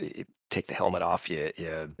 So you take the helmet off. You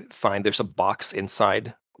find there's a box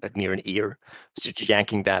inside near an ear. So just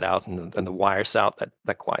yanking that out and the wires out.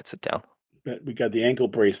 That quiets it down. But we got the ankle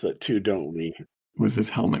bracelet too, don't we? Was his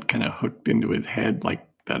helmet kind of hooked into his head like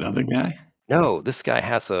that other guy? No, this guy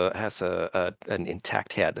has an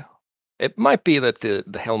intact head. It might be that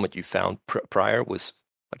the helmet you found prior was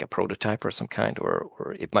like a prototype or some kind,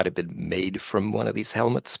 or it might have been made from one of these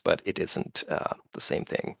helmets, but it isn't the same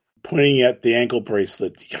thing. Pointing at the ankle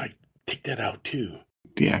bracelet, you gotta take that out too.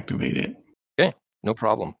 Deactivate it. Okay, no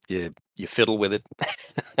problem. You fiddle with it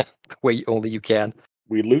the way only you can.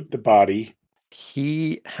 We loot the body.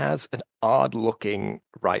 He has an odd-looking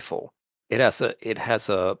rifle. It has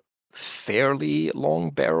a fairly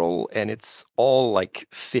long barrel, and it's all like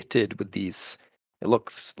fitted with these. It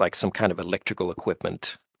looks like some kind of electrical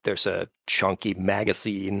equipment. There's a chunky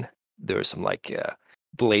magazine. There's some like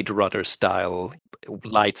Blade Runner style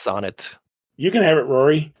lights on it. You can have it,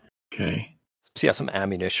 Rory. Okay. So he has some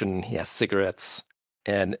ammunition. He has cigarettes,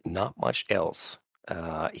 and not much else.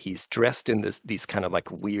 He's dressed in these kind of like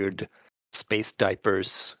weird space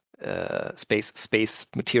diapers, space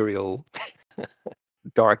material,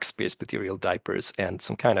 dark space material diapers, and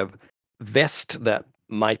some kind of vest that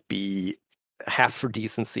might be half for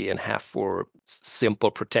decency and half for simple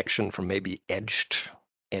protection from maybe edged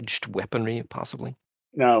weaponry, possibly.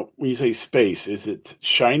 Now, when you say space, is it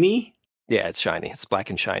shiny? Yeah, it's shiny. It's black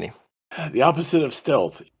and shiny. The opposite of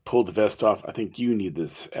stealth. Pull the vest off. I think you need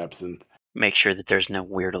this, Absinthe. Make sure that there's no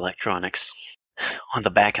weird electronics on the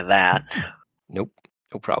back of that. Nope,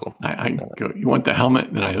 no problem. I go, you want the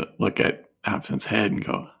helmet? Then I look at Absinthe's head and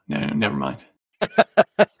go, no, never mind.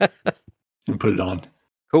 And put it on.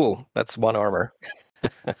 Cool. That's one armor.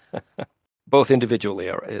 Both individually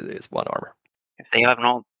is one armor. If they haven't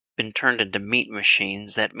all been turned into meat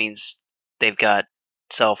machines, that means they've got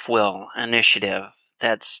self-will, initiative.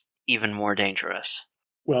 That's even more dangerous.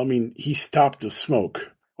 Well, I mean, he stopped the smoke.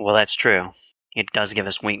 Well, that's true. It does give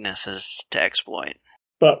us weaknesses to exploit.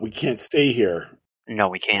 But we can't stay here. No,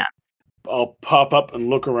 we can't. I'll pop up and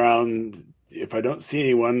look around. If I don't see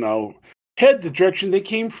anyone, I'll head the direction they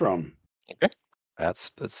came from. Okay.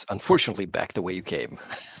 That's unfortunately back the way you came.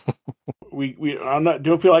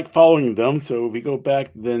 Don't feel like following them, so we go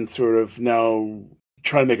back, then sort of now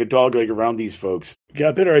try to make a dogleg around these folks.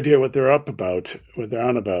 Got a better idea what they're up about, what they're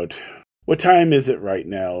on about. What time is it right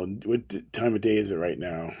now? What time of day is it right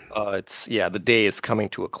now? The day is coming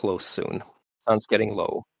to a close soon. Sun's getting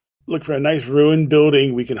low. Look for a nice ruined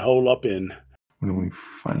building we can hole up in. When we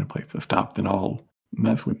find a place to stop, then I'll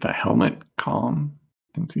mess with the helmet comm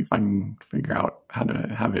and see if I can figure out how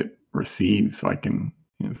to have it receive so I can,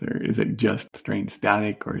 is it just strange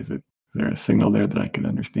static or is there a signal there that I can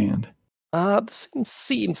understand? This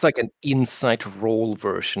seems like an insight roll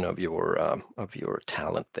version of your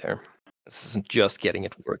talent there. This isn't just getting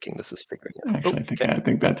it working. This is figuring it out. Actually, I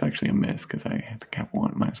think that's actually a miss because I have to have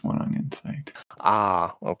 -1 on insight.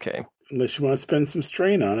 Ah, okay. Unless you want to spend some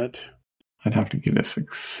strain on it. I'd have to get a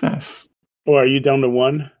success. Oh, are you down to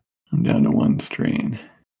 1? I'm down to 1 strain.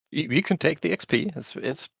 You can take the XP.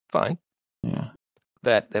 It's fine. Yeah.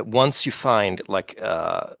 That once you find like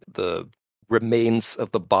the remains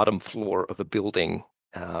of the bottom floor of a building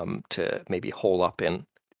to maybe hole up in,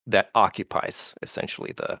 that occupies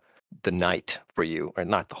essentially the night for you, or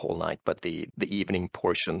not the whole night, but the evening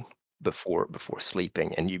portion before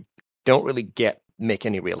sleeping, and you don't really make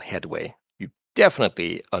any real headway. You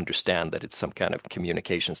definitely understand that it's some kind of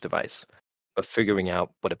communications device, but figuring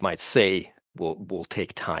out what it might say will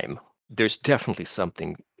take time. There's definitely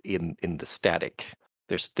something in the static.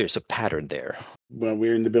 There's a pattern there. When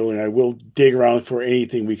we're in the building, I will dig around for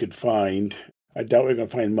anything we could find. I doubt we're going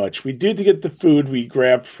to find much. We did get the food we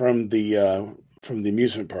grabbed from the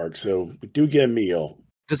amusement park, so we do get a meal.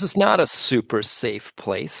 This is not a super safe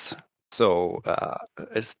place, so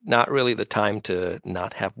it's not really the time to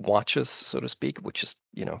not have watches, so to speak, which is,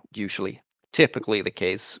 typically the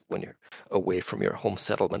case when you're away from your home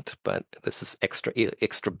settlement, but this is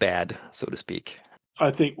extra bad, so to speak.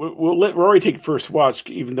 I think we'll let Rory take first watch,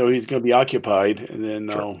 even though he's going to be occupied, and then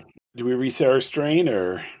Sure. do we reset our strain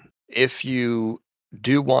or? If you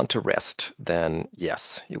do want to rest, then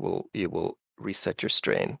yes, you will reset your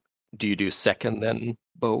strain. Do you do second then,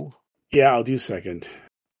 Bo? Yeah, I'll do second.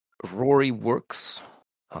 Rory works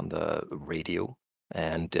on the radio,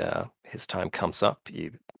 and his time comes up.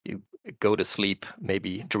 You go to sleep,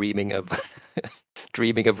 maybe dreaming of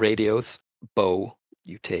dreaming of radios. Bo,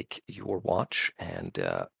 you take your watch, and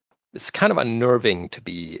it's kind of unnerving to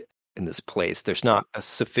be in this place. There's not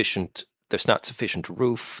sufficient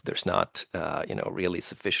roof. There's not really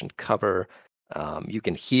sufficient cover. You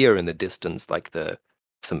can hear in the distance like the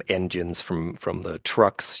some engines from the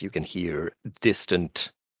trucks. You can hear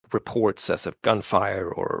distant reports as of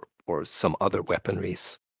gunfire or some other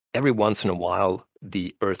weaponries. Every once in a while,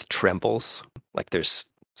 the earth trembles, like there's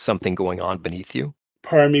something going on beneath you,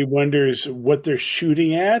 Part of me wonders what they're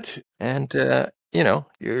shooting at. and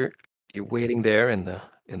you're waiting there in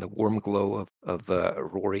the warm glow of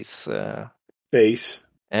Rory's Face.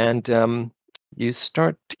 and you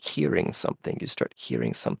start hearing something. You start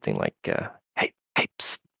hearing something like, "Hey,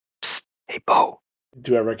 psst, psst, hey, Bo."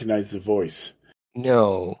 Do I recognize the voice?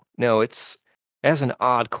 No, it has an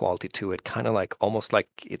odd quality to it, kind of like almost like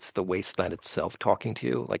it's the wasteland itself talking to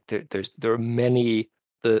you. Like there are many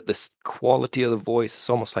the quality of the voice is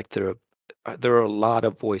almost like there are a lot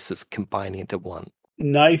of voices combining into one.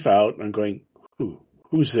 Knife out. I'm going.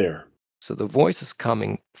 Who's there? So the voice is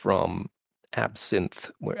coming from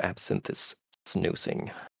Absinthe, where Absinthe is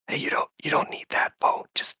snoozing. Hey, you don't need that, Bo.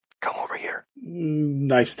 Just come over here.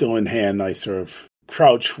 Knife still in hand. I sort of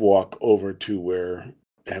crouch walk over to where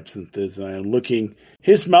Absinthe is, and I'm looking.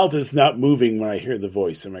 His mouth is not moving when I hear the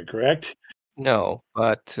voice. Am I correct? No,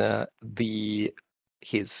 but the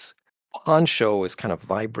his poncho is kind of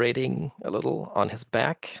vibrating a little on his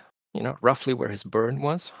back, roughly where his burn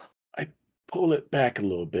was. I pull it back a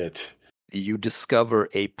little bit. You discover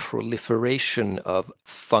a proliferation of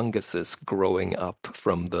funguses growing up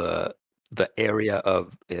from the area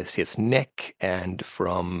of his neck and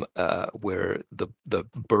from where the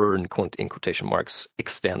burn in quotation marks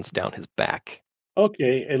extends down his back.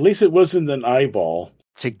 Okay, at least it wasn't an eyeball.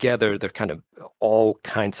 Together, they're kind of all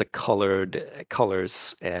kinds of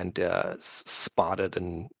colors and spotted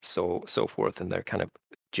and so forth, and they're kind of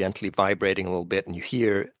gently vibrating a little bit, and you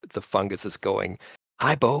hear the funguses going,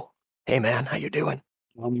 "Hi, Bo. Hey, man, how you doing?"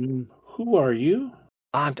 Who are you?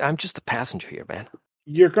 I'm just a passenger here, man.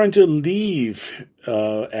 You're going to leave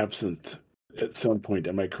Absinthe at some point.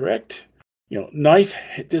 Am I correct? Knife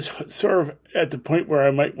this sort of at the point where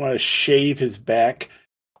I might want to shave his back.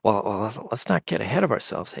 Well, let's not get ahead of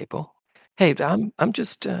ourselves, hey, Bo. Hey, I'm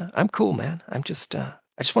just I'm cool, man. I just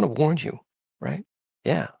want to warn you, right?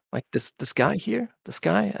 Yeah, like this guy here, this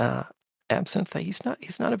guy, Absinthe. He's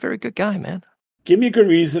not a very good guy, man. Give me a good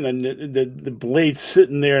reason, and the blade's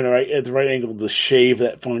sitting there at the right angle to shave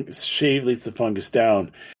that shave at least the fungus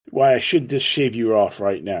down. Why I should just shave you off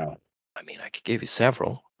right now. I mean, I could give you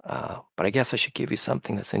several, but I guess I should give you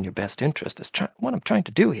something that's in your best interest. That's what I'm trying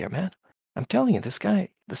to do here, man. I'm telling you, this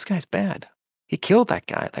guy's bad. He killed that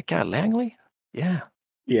guy Langley. Yeah,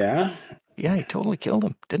 Yeah. yeah, he totally killed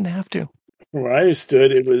him. Didn't have to. Well, I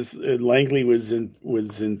understood it was Langley was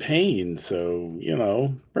in pain, so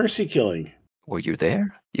mercy killing. Were you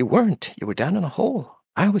there? You weren't. You were down in a hole.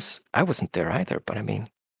 I wasn't there either, but I mean,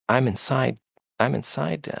 I'm inside. I'm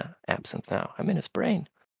inside Absinthe now. I'm in his brain.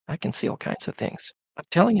 I can see all kinds of things. I'm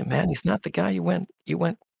telling you, man, he's not the guy you went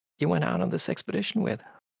out on this expedition with.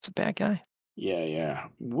 It's a bad guy. Yeah.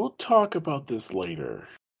 We'll talk about this later.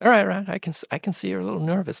 All right. I can see you're a little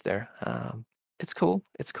nervous there. It's cool.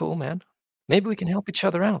 It's cool, man. Maybe we can help each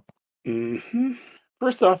other out. Mm-hmm.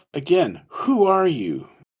 First off, again, who are you?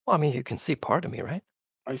 Well, I mean, you can see part of me, right?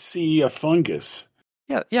 I see a fungus.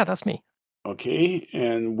 Yeah, that's me. Okay,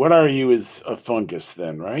 and what are you is a fungus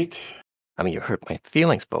then, right? I mean, you hurt my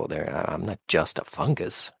feelings, Bo. There, I'm not just a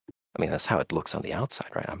fungus. I mean, that's how it looks on the outside,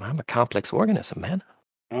 right? I'm a complex organism, man.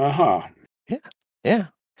 Uh-huh. Yeah.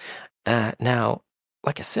 Now,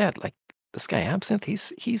 like I said, like this guy Absinthe,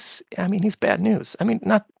 I mean, he's bad news. I mean,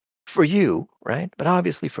 not for you, right? But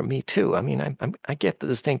obviously for me too. I mean, I get the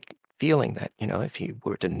distinct feeling that, if he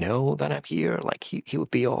were to know that I'm here, like he would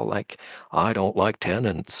be all like, "I don't like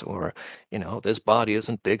tenants," or, "This body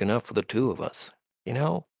isn't big enough for the two of us."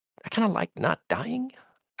 I kind of like not dying.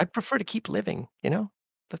 I'd prefer to keep living,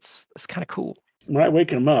 That's kind of cool. When I wake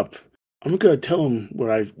him up, I'm gonna tell him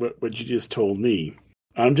what you just told me.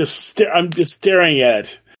 I'm just staring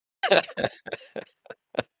at it.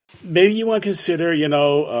 maybe you want to consider,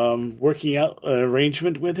 working out an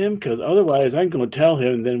arrangement with him, because otherwise I'm going to tell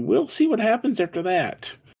him, and then we'll see what happens after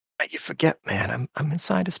that. You forget, man. I'm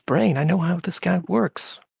inside his brain. I know how this guy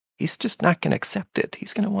works. He's just not going to accept it.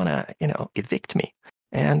 He's going to want to, evict me.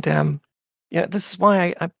 And this is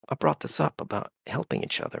why I brought this up about helping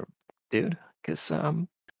each other, dude. Because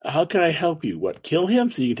How can I help you? What, kill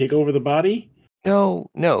him so you can take over the body?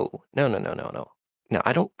 no. No,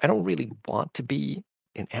 I don't really want to be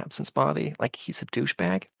in Absinthe's body. Like he's a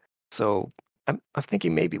douchebag. So I'm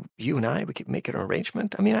thinking maybe you and we could make an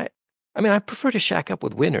arrangement. I prefer to shack up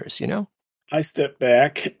with winners, I step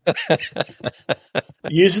back,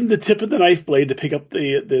 using the tip of the knife blade to pick up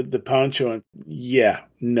the poncho, and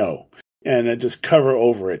no. And I just cover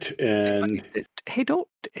over it. And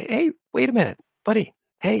Hey, wait a minute, buddy.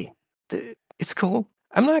 Hey, it's cool.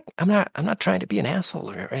 I'm not trying to be an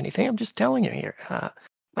asshole or anything. I'm just telling you here.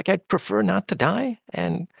 Like I'd prefer not to die,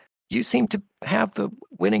 and you seem to have the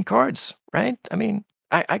winning cards, right?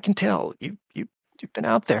 I can tell you've been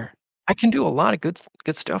out there. I can do a lot of good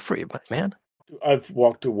stuff for you, but man, I've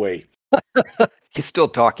walked away. he's still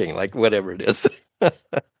talking, like whatever it is.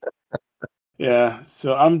 Yeah,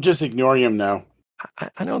 so I'm just ignoring him now.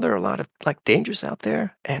 I know there are a lot of like dangers out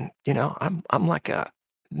there, and I'm like a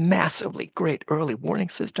massively great early warning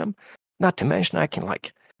system. Not to mention I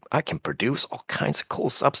can produce all kinds of cool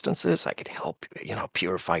substances. I could help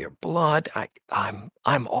purify your blood. I'm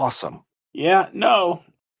awesome. Yeah, no.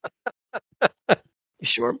 You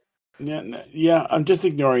sure? Yeah, yeah, I'm just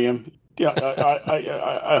ignoring him. Yeah,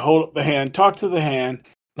 I hold up the hand, talk to the hand.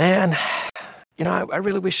 Man, I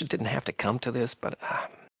really wish it didn't have to come to this, but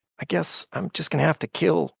I guess I'm just gonna have to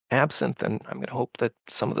kill Absinthe, and I'm gonna hope that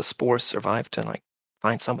some of the spores survive to like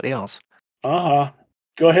find somebody else. Uh-huh.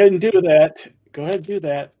 Go ahead and do that. Go ahead and do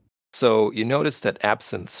that. So you notice that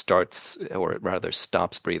Absinthe starts, or rather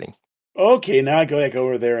stops breathing. Okay, now I go back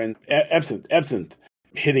over there and absinthe,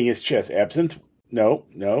 hitting his chest. Absinthe. No,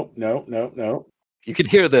 no, no, no, no. You can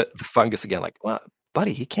hear the fungus again, like, well,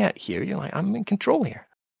 buddy, he can't hear you. Like, I'm in control here.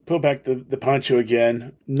 Pull back the poncho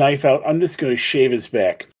again. Knife out. I'm just going to shave his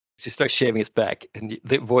back. So you start shaving his back, and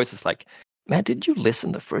the voice is like, "Man, did you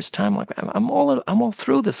listen the first time? Like, I'm all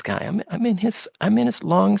through this guy. I'm in his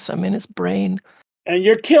lungs. I'm in his brain. And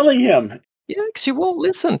you're killing him. Yeah, 'cause you won't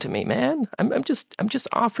listen to me, man. I'm just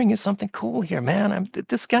offering you something cool here, man.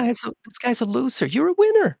 This guy's a loser. You're a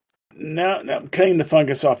winner." Now I'm cutting the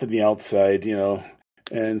fungus off on the outside,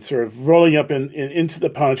 and sort of rolling up into the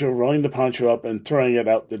poncho, rolling the poncho up and throwing it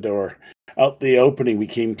out the door, out the opening we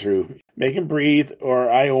came through. Make him breathe, or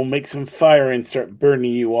I will make some fire and start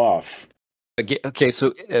burning you off. Okay,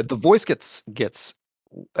 so the voice gets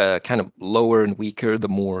kind of lower and weaker the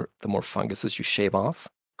more funguses you shave off.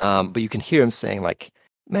 But you can hear him saying like,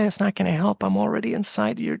 "Man, it's not going to help. I'm already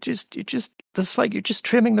inside. You're just that's like you're just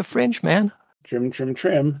trimming the fringe, man." Trim, trim,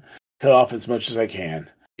 trim. Cut off as much as I can.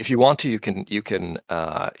 If you want to, you can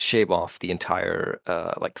shave off the entire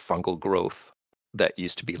like fungal growth that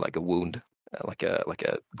used to be like a wound, like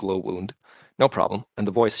a glow wound. No problem. And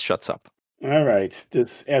the voice shuts up. All right.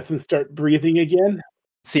 Does Absinthe start breathing again?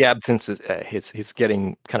 See, Absinthe is he's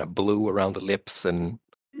getting kind of blue around the lips and.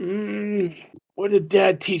 What did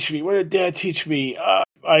Dad teach me? What did Dad teach me?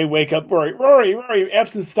 I wake up, Rory,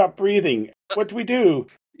 Absinthe, stop breathing. What do we do?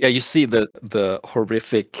 Yeah, you see the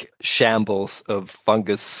horrific shambles of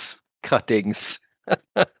fungus cuttings,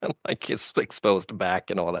 like his exposed back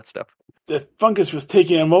and all that stuff. The fungus was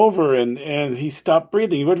taking him over, and he stopped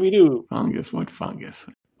breathing. What do we do? Fungus? What fungus?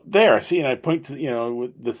 There, see, and I point to,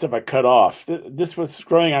 with the stuff I cut off. This was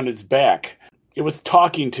growing on his back. It was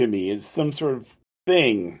talking to me. It's some sort of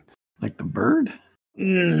thing. Like the bird?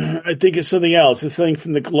 I think it's something else. It's something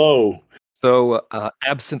from the glow. So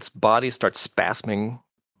Absinthe's body starts spasming.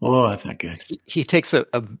 Oh, that's not good. He takes a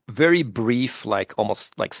very brief, like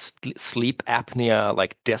almost like sleep apnea,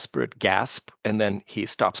 like desperate gasp, and then he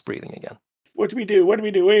stops breathing again. What do we do? What do we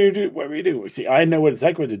do? What do we do? What do we do? See, I know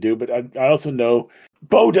exactly what to do, but I also know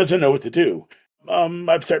Bo doesn't know what to do.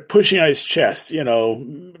 I start pushing on his chest,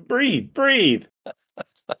 breathe.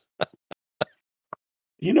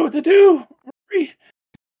 You know what to do?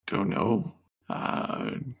 Don't know.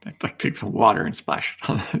 I'd like to take some water and splash it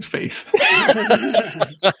on his face.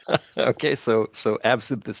 Okay, so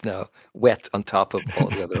Absinthe is now wet on top of all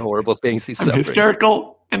the other horrible things he's suffering. I'm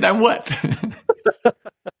hysterical and I'm wet.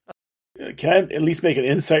 Can I at least make an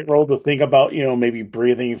insight roll to think about, maybe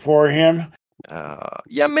breathing for him?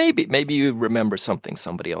 Yeah, maybe you remember something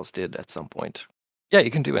somebody else did at some point. Yeah,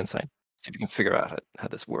 you can do insight. See if you can figure out how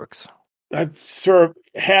this works. I'm sort of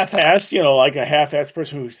half-assed, like a half-assed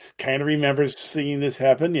person who kind of remembers seeing this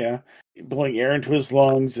happen. Yeah, blowing air into his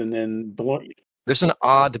lungs and then blowing. There's an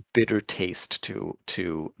odd bitter taste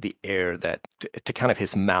to the air that to kind of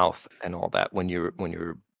his mouth and all that when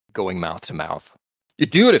you're going mouth to mouth. You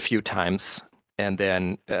do it a few times, and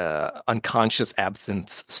then unconscious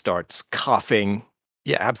Absinthe starts coughing.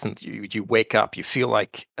 Yeah, Absinthe, you wake up, you feel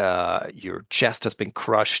like your chest has been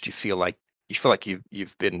crushed. You feel like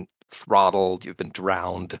you've been throttled, you've been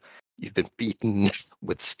drowned, you've been beaten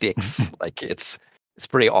with sticks. Like it's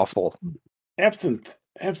pretty awful. Absinthe.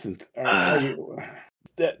 Are you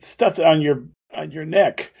that stuff on your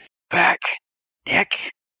neck? Back, neck,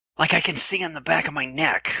 like I can see on the back of my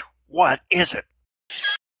neck. What is it?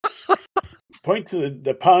 Point to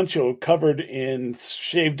the poncho covered in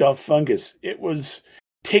shaved off fungus. It was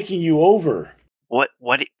taking you over. What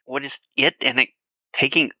is it? And it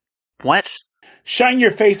taking what? Shine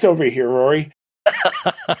your face over here, Rory.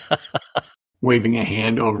 Waving a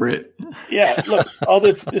hand over it. Yeah, look, all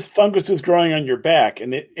this fungus was growing on your back,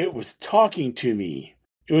 and it was talking to me.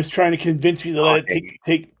 It was trying to convince me to let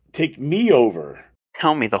it take me over.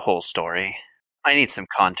 Tell me the whole story. I need some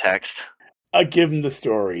context. I'll give him the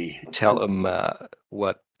story. Tell him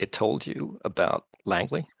what it told you about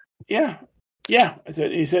Langley. Yeah.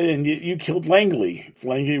 He said, and you killed Langley. If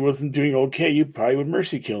Langley wasn't doing okay, you probably would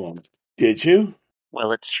mercy kill him. Did you?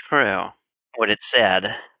 Well, it's true. What it said.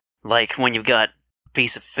 Like when you've got a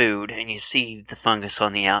piece of food and you see the fungus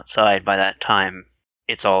on the outside, by that time,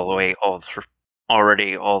 it's already all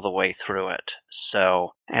the way through it.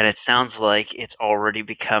 So, and it sounds like it's already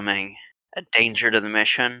becoming a danger to the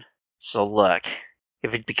mission. So look,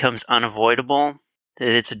 if it becomes unavoidable, that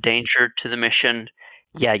it's a danger to the mission,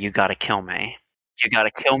 yeah, you gotta kill me. You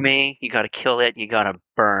gotta kill me, you gotta kill it, you gotta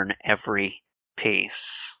burn every piece.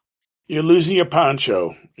 You're losing your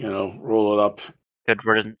poncho. Roll it up Good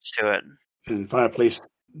riddance to it. and find a place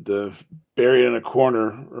to bury it in a corner,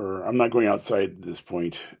 or I'm not going outside at this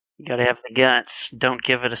point. You gotta have the guts. Don't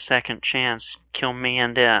give it a second chance. Kill me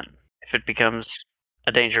and it if it becomes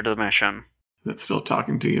a danger to the mission. Is it still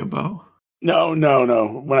talking to you, Bo? No.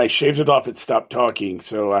 When I shaved it off, it stopped talking.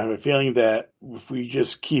 So I have a feeling that if we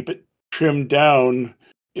just keep it trimmed down,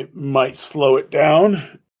 it might slow it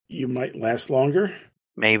down. You might last longer.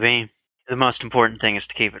 Maybe. The most important thing is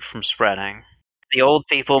to keep it from spreading. The old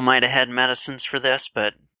people might have had medicines for this,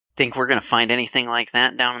 but think we're gonna find anything like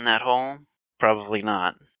that down in that hole? Probably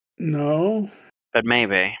not. No. But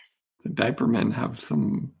maybe. The diaper men have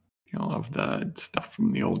some, of the stuff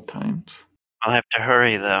from the old times. I'll have to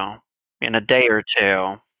hurry, though. In a day or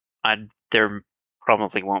two, there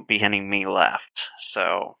probably won't be any me left,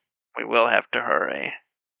 so we will have to hurry.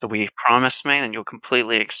 So will you promise me that you'll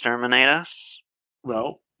completely exterminate us?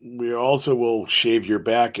 Well, we also will shave your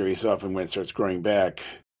back every so often when it starts growing back.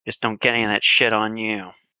 Just don't get any of that shit on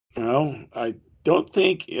you. Well, I don't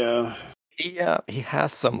think. He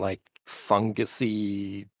has some like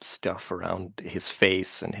fungusy stuff around his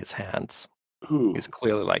face and his hands. Who? He's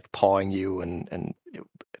clearly like pawing you and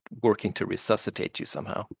working to resuscitate you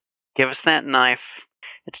somehow. Give us that knife.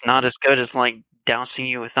 It's not as good as like dousing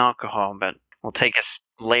you with alcohol, but we'll take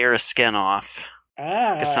a layer of skin off.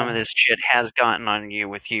 Because some of this shit has gotten on you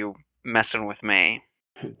with you messing with me.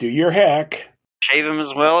 Do your hack. Shave him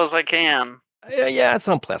as well as I can. Yeah, it's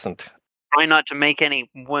unpleasant. Try not to make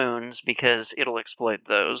any wounds because it'll exploit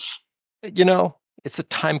those. It's a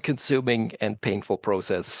time-consuming and painful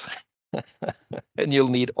process. And you'll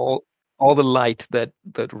need all the light that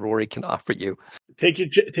Rory can offer you. Take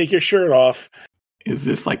your shirt off. Is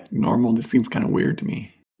this like normal? This seems kind of weird to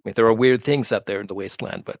me. I mean, there are weird things out there in the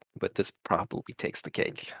wasteland, but this probably takes the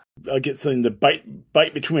cake. I'll get something to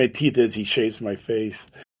bite between my teeth as he shaves my face.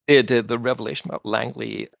 Did the revelation about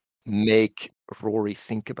Langley make Rory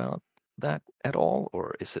think about that at all,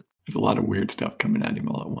 or is it? There's a lot of weird stuff coming at him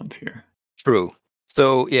all at once here. True.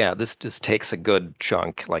 So yeah, this just takes a good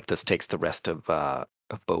chunk. Like this takes the rest of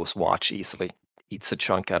Bo's watch easily. Eats a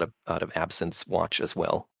chunk out of Absinthe's watch as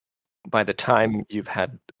well. By the time you've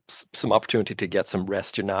had some opportunity to get some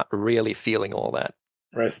rest, you're not really feeling all that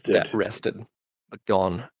rested. But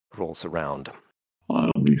dawn rolls around. Well,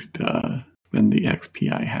 at least spend the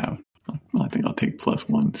XP I have. I think I'll take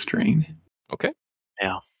 +1 strain. Okay.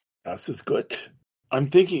 Yeah. This is good. I'm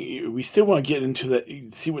thinking we still want to get into that,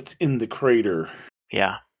 see what's in the crater.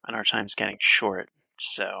 Yeah, and our time's getting short,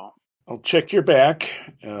 so... I'll check your back.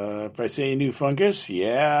 If I see any new fungus,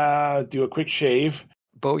 do a quick shave.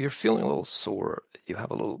 Bo, you're feeling a little sore. You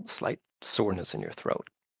have a little slight soreness in your throat.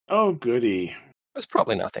 Oh, goody. It's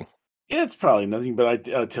probably nothing. Yeah, it's probably nothing, but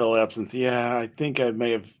I tell Absinthe, I think I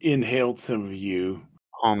may have inhaled some of you.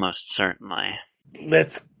 Almost certainly.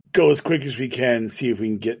 Let's go as quick as we can and see if we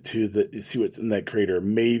can get to see what's in that crater.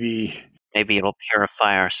 Maybe it'll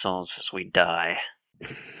purify our souls as we die.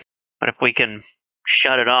 But if we can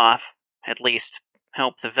shut it off, at least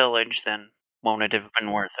help the village, then won't it have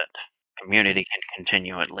been worth it? Community can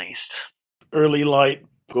continue at least. early light,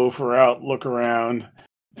 go for out, look around,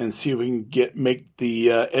 and see if we can make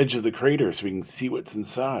the edge of the crater so we can see what's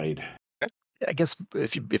inside. I guess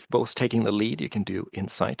if Bo's taking the lead, you can do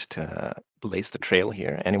insight to blaze the trail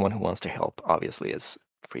here. Anyone who wants to help, obviously, is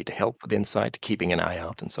free to help with insight, keeping an eye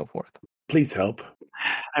out, and so forth. Please help.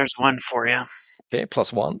 There's one for you. Okay,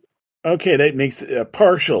 +1. Okay, that makes it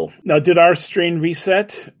partial. Now, did our strain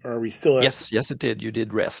reset, or are we still at... Yes, it did. You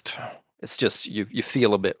did rest. It's just you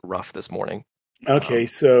feel a bit rough this morning. Okay,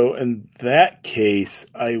 so in that case,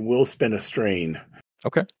 I will spend a strain.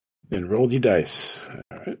 Okay. Then roll the dice.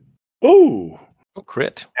 All right. Ooh! Oh,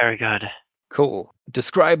 crit. Very good. Cool.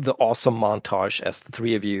 Describe the awesome montage as the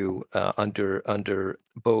three of you, under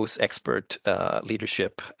Bo's expert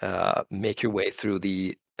leadership, make your way through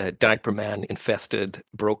the Diaper Man infested,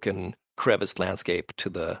 broken, creviced landscape to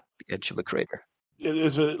the edge of the crater.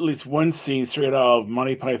 There's at least one scene straight out of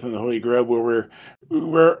Monty Python and the Holy Grail where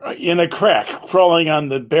we're in a crack, crawling on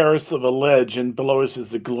the barest of a ledge, and below us is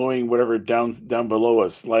the glowing whatever down below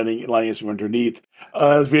us, lighting us from underneath.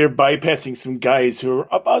 As we are bypassing some guys who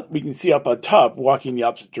are we can see up on top, walking the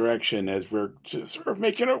opposite direction as we're just sort of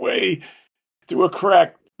making our way through a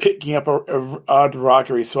crack, picking up a odd rock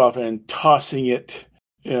every so often and tossing it,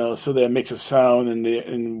 so that it makes a sound,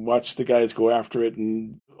 and watch the guys go after it,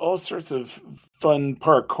 and all sorts of fun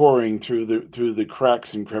parkouring through the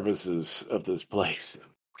cracks and crevices of this place.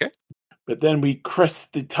 Okay. But then we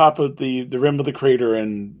crest the top of the rim of the crater,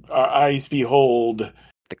 and our eyes behold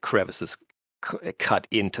the crevice is cut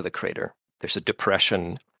into the crater. There's a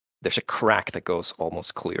depression. There's a crack that goes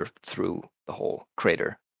almost clear through the whole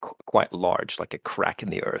crater, quite large, like a crack in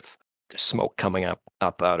the earth. There's smoke coming up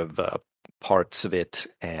out of parts of it,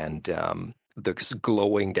 and there's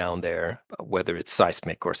glowing down there. Whether it's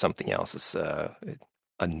seismic or something else is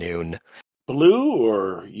unknown. Blue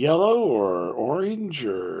or yellow or orange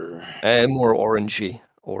or more orangey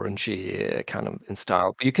kind of in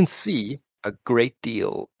style. But you can see a great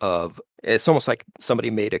deal of. It's almost like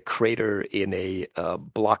somebody made a crater in a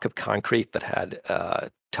block of concrete that had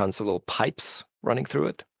tons of little pipes running through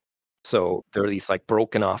it. So there are these like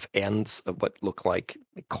broken off ends of what look like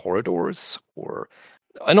corridors,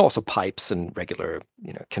 and also pipes and regular,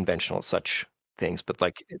 conventional such things. But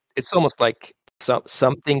like it's almost like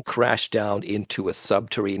something crashed down into a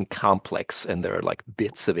subterranean complex, and there are like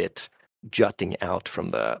bits of it jutting out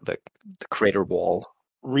from the crater wall.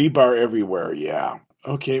 rebar everywhere. Yeah.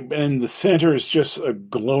 Okay, and the center is just a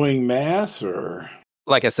glowing mass, or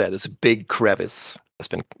Like I said, it's a big crevice that's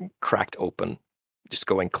been cracked open, just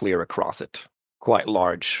going clear across it. Quite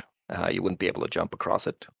large. You wouldn't be able to jump across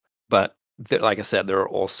it. But like I said, there are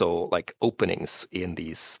also like openings in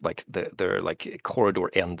these, like there are like corridor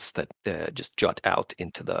ends that just jut out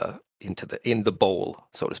into the bowl,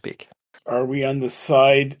 so to speak. are we on the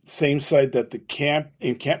same side that the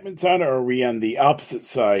encampment's on, or are we on the opposite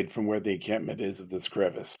side from where the encampment is of this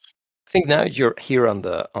crevice? I think now you're here on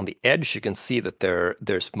the edge. You can see that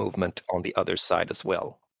there's movement on the other side as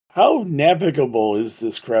well. How navigable is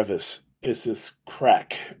this crevice? Is this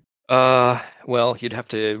crack? Well, you have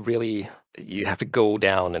to go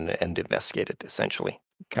down and investigate it, essentially.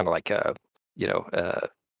 Kind of like a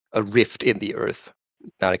rift in the earth.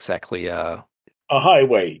 Not exactly A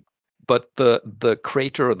highway. but the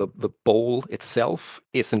crater or the bowl itself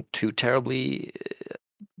isn't too terribly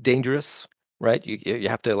dangerous, right? You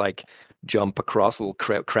have to like jump across little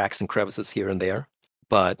cracks and crevices here and there,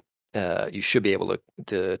 but you should be able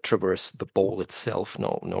to traverse the bowl itself,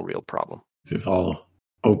 no real problem. It's all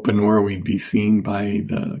open where we'd be seen by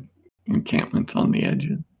the encampments on the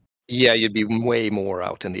edges. Yeah, you'd be way more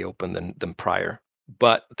out in the open than prior,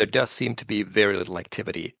 but there does seem to be very little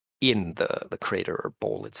activity in the crater or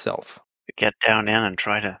bowl itself. Get down in and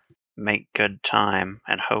try to make good time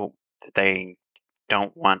and hope that they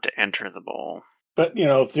don't want to enter the bowl. But,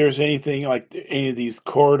 if there's anything like any of these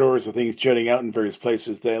corridors or things jutting out in various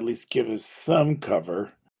places, they at least give us some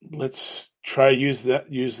cover. Let's try to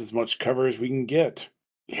use as much cover as we can get.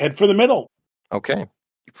 Head for the middle. Okay.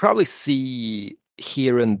 You probably see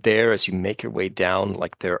here and there as you make your way down,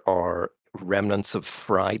 like there are remnants of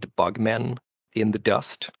fried bugmen in the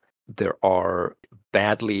dust. There are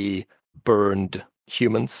badly burned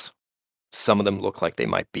humans. Some of them look like they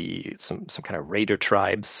might be some kind of raider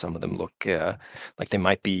tribes. Some of them look like they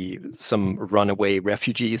might be some runaway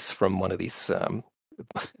refugees from one of these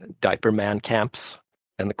diaper man camps.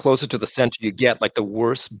 And the closer to the center you get, like the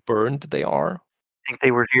worse burned they are. Think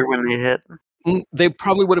they were here when they hit? They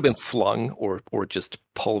probably would have been flung or just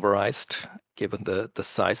pulverized, given the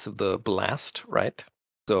size of the blast, right?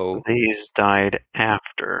 So These died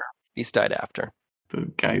after. these died after.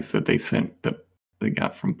 The guys that they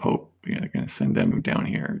got from Pope, yeah, they're going to send them down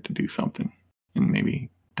here to do something and maybe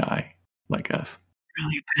die like us.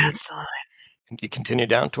 Really bad sign. And you continue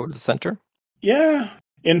down toward the center. Yeah.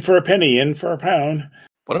 In for a penny, in for a pound.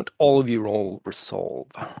 Why don't all of you roll Resolve?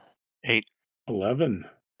 8. 11.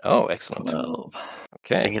 Oh, excellent. 12. I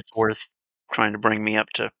Okay. think it's worth trying to bring me up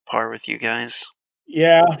to par with you guys.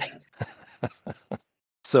 Yeah.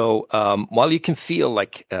 So while you can feel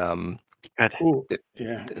like Good. Ooh.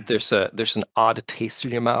 Yeah. there's an odd taste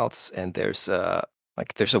in your mouths, and there's a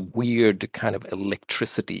weird kind of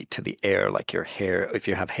electricity to the air, like your hair, if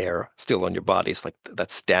you have hair still on your body, it's like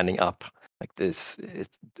that's standing up. Like this,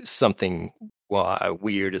 something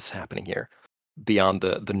weird is happening here, beyond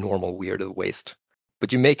the normal weird of the waste.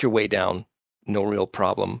 But you make your way down, no real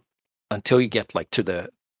problem, until you get like to the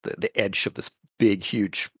edge of this big,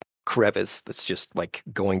 huge crevice that's just like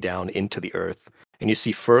going down into the earth. And you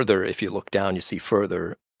see further, if you look down, you see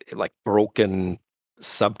further like broken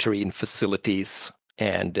subterranean facilities,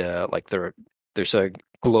 and like there's a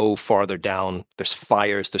glow farther down. There's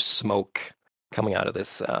fires, there's smoke coming out of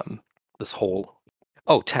this hole.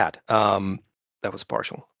 Oh, Tad, that was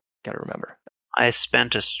partial. Got to remember. I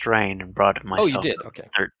spent a strain and brought Oh, you myself did. to Okay,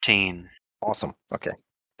 13. awesome. Okay,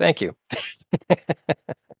 thank you.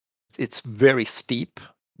 It's very steep,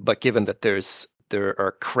 but given that there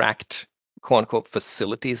are cracked quote unquote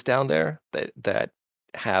facilities down there that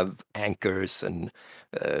have anchors, and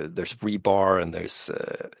there's rebar, and there's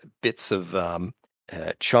bits of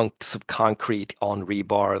chunks of concrete on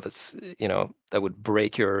rebar that's that would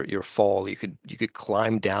break your fall. You could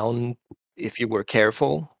climb down if you were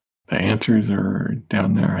careful. The answers are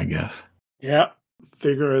down there, I guess. Yeah.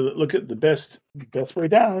 Look at the best way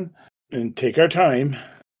down and take our time.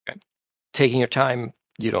 Taking your time,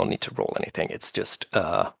 you don't need to roll anything. It's just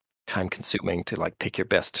time consuming to like pick your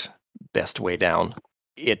best way down.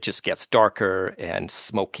 It just gets darker and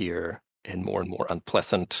smokier and more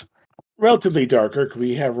unpleasant. Relatively darker because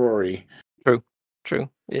we have Rory. True.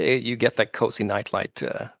 You get that cozy nightlight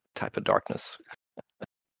type of darkness.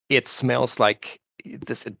 It smells like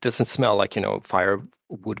this. It doesn't smell like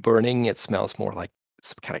firewood burning. It smells more like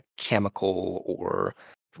some kind of chemical or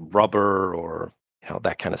rubber or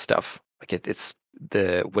that kind of stuff. Like it's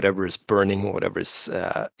the whatever is burning, whatever is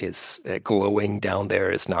glowing down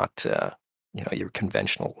there is not your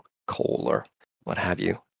conventional coal or what have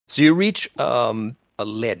you. So you reach a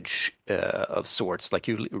ledge of sorts. Like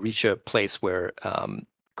you reach a place where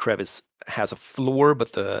crevice has a floor,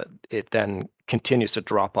 but it then continues to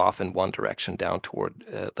drop off in one direction down toward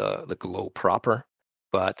the glow proper.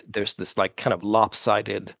 But there's this like kind of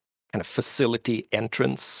lopsided kind of facility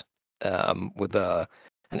entrance with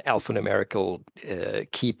an alphanumerical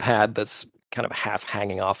keypad that's kind of half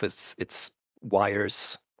hanging off its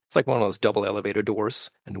wires. It's like one of those double elevator doors,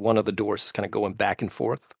 and one of the doors is kind of going back and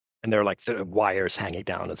forth, and there are like the wires hanging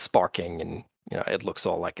down and sparking, and it looks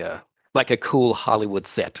all like a cool Hollywood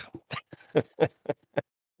set.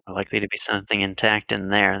 Likely to be something intact in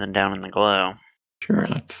there than down in the glow. Sure,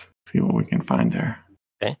 let's see what we can find there.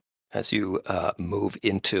 Okay. As you move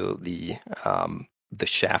into the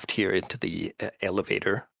shaft here, into the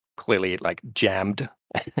elevator, clearly like jammed,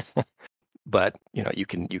 but you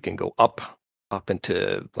can go up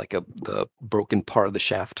into like the broken part of the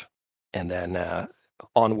shaft, and then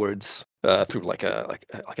onwards through like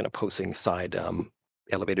an opposing side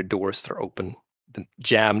elevator doors that are open,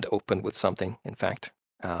 jammed open with something. In fact,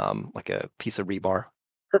 like a piece of rebar.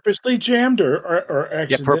 Purposely jammed or Yeah,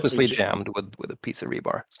 accidentally purposely jammed with a piece of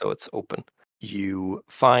rebar, so it's open. You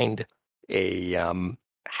find a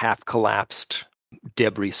half collapsed,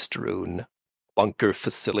 debris strewn bunker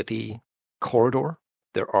facility corridor.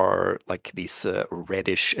 There are like these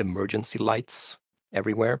reddish emergency lights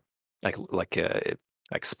everywhere, like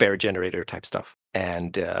spare generator type stuff.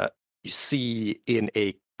 And you see in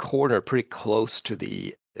a corner pretty close to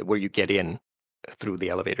the where you get in through the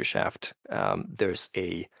elevator shaft, there's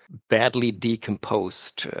a badly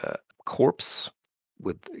decomposed corpse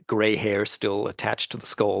with gray hair still attached to the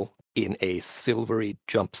skull in a silvery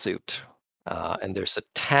jumpsuit. And there's a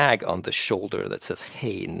tag on the shoulder that says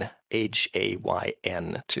Hayn,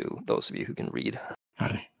 Hayn, to those of you who can read.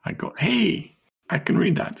 I go, hey, I can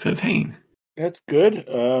read that. It says Hain. That's good.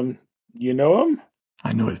 You know him?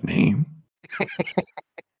 I know his name.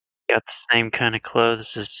 Got the same kind of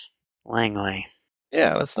clothes as Langley.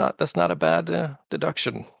 Yeah, that's not a bad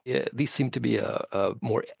deduction. Yeah, these seem to be a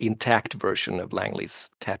more intact version of Langley's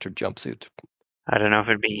tattered jumpsuit. I don't know if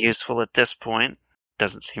it'd be useful at this point.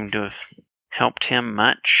 Doesn't seem to have helped him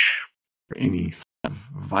much. Any sort of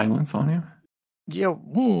violence on him? Yeah,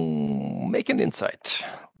 make an insight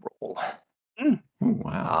roll. Oh,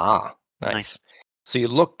 wow. Ah, nice. Nice. So you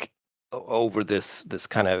look over this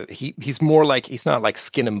kind of he's more like he's not like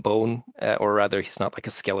skin and bone, or rather he's not like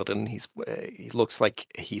a skeleton. He looks like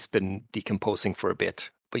he's been decomposing for a bit,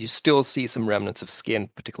 but you still see some remnants of skin,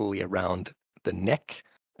 particularly around the neck,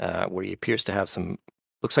 where he appears to have some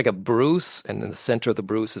looks like a bruise, and in the center of the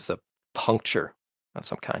bruise is a puncture of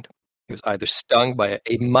some kind. He was either stung by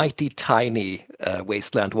a mighty tiny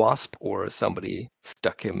wasteland wasp, or somebody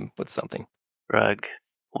stuck him with something. Drug.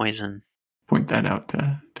 Poison. Point that out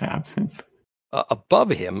to Absinthe. Above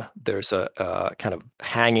him, there's a kind of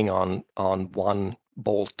hanging on one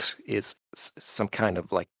bolt is some kind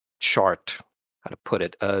of like chart. How to put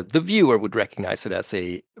it? The viewer would recognize it as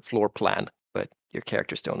a floor plan, but your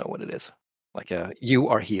characters don't know what it is. Like you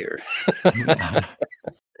are here.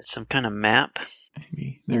 It's some kind of map.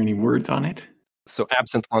 Maybe. Are there any words on it? So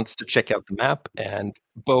Absinthe wants to check out the map, and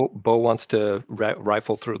Bo wants to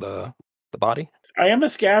rifle through the body. I am a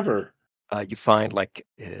scaver. You find like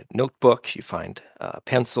a notebook, you find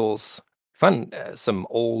pencils, find some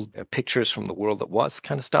old pictures from the world that was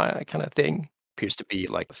kind of style, kind of thing. Appears to be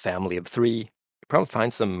like a family of three. You probably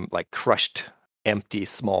find some like crushed, empty,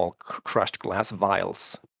 small crushed glass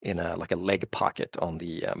vials in like a leg pocket on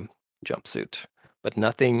the jumpsuit, but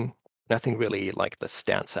nothing really like that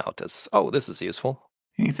stands out as, oh, this is useful.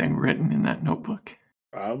 Anything written in that notebook?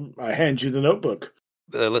 I hand you the notebook.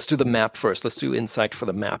 Let's do the map first. Let's do insight for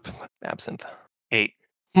the map, Absinthe. 8.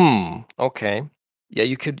 Okay. Yeah,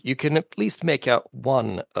 you can at least make out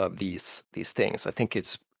one of these things. I think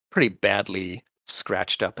it's pretty badly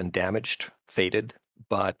scratched up and damaged, faded,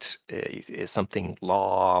 but is something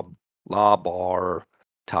Labar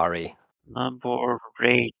Tari.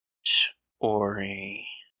 Laborate Ori.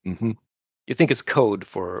 Mm-hmm. You think it's code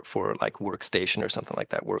for like workstation or something like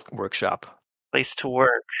that, workshop. Place to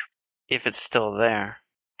work. If it's still there.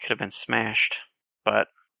 Could have been smashed. But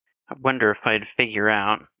I wonder if I'd figure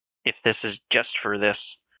out if this is just for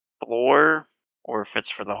this floor or if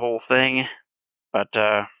it's for the whole thing. But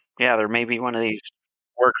yeah, there may be one of these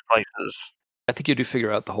workplaces. I think you do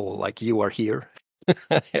figure out the whole like you are here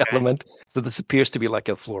element. So this appears to be like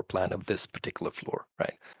a floor plan of this particular floor,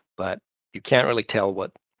 right? But you can't really tell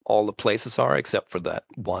what all the places are except for that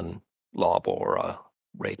one lob or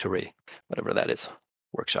ratery, whatever that is,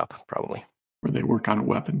 workshop probably. Where they work on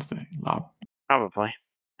weapons, they lob. Probably.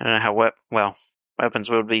 I don't know how weapons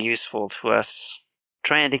would be useful to us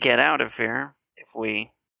trying to get out of here if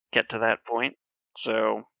we get to that point.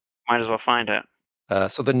 So might as well find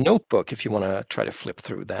it. So the notebook, if you want to try to flip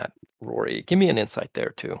through that, Rory, give me an insight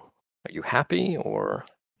there too. Are you happy or?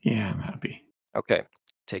 Yeah, I'm happy. Okay,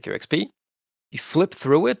 take your XP. You flip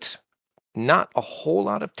through it, not a whole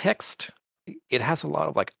lot of text. It has a lot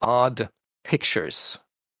of like odd pictures.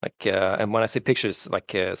 Like, and when I say pictures,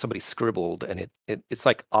 like somebody scribbled, and it's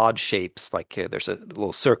like odd shapes. Like there's a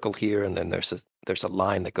little circle here, and then there's a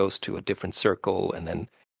line that goes to a different circle, and then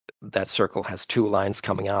that circle has two lines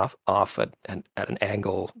coming off at an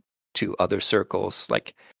angle to other circles.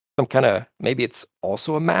 Like some kind of, maybe it's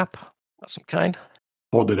also a map of some kind.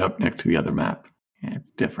 Hold it up next to the other map. Yeah, it's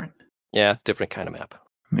different. Yeah, different kind of map.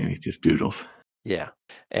 Maybe it's just doodles. Yeah.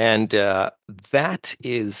 And that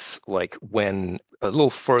is like when a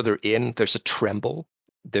little further in, there's a tremble.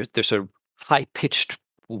 There's a high-pitched,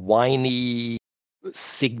 whiny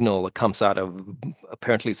signal that comes out of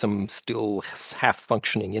apparently some still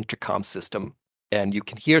half-functioning intercom system. And you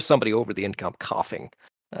can hear somebody over the intercom coughing.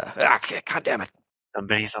 God damn it.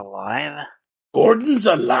 Somebody's alive? Gordon's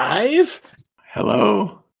alive?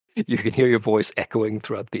 Hello? You can hear your voice echoing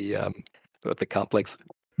throughout the complex.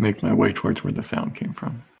 Make my way towards where the sound came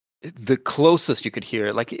from. The closest you could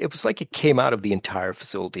hear, like it was like it came out of the entire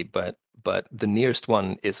facility, but the nearest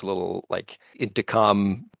one is a little like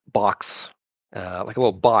intercom box, like a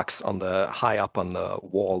little box on the high up on the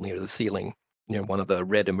wall near the ceiling, near one of the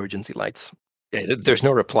red emergency lights. Yeah, there's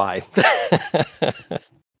no reply.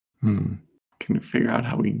 Can you figure out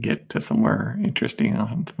how we get to somewhere interesting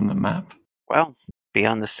from the map? Well, be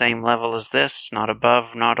on the same level as this, not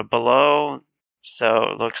above, not below.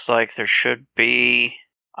 So it looks like there should be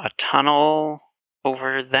a tunnel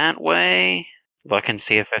over that way. Look and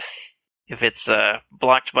see if it's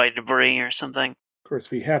blocked by debris or something. Of course,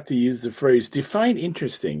 we have to use the phrase define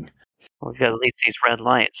interesting. We've got at least these red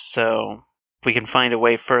lights, so if we can find a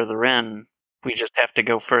way further in, we just have to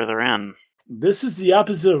go further in. This is the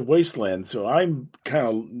opposite of Wasteland, so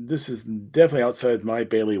this is definitely outside my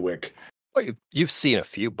bailiwick. Well, you've seen a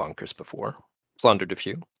few bunkers before, plundered a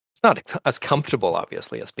few. It's not as comfortable,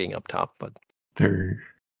 obviously, as being up top, but There are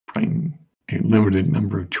probably a limited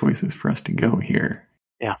number of choices for us to go here.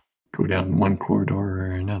 Yeah. Go down one corridor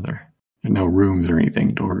or another. And no rooms or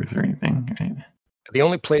anything, doors or anything, right? the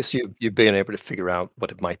only place you've been able to figure out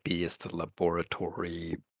what it might be is the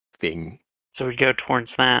laboratory thing. So we'd go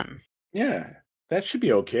towards that. Yeah, that should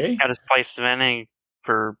be okay. Got his place venting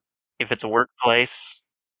for if it's a workplace.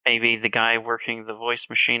 Maybe the guy working the voice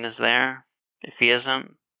machine is there. If he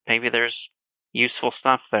isn't, maybe there's useful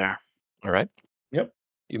stuff there. All right. Yep.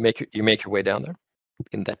 You make your way down there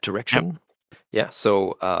in that direction. Yeah.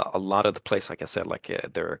 So a lot of the place, like I said,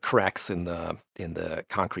 there are cracks in the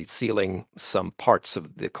concrete ceiling. Some parts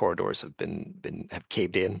of the corridors have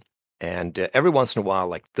caved in, and every once in a while,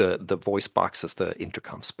 like the voice boxes, the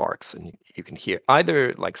intercom sparks, and you can hear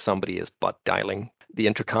either like somebody is butt dialing the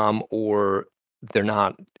intercom, or they're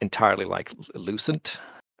not entirely like lucent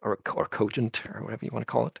or cogent or whatever you want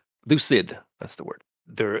to call it. Lucid, that's the word.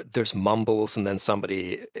 There's mumbles, and then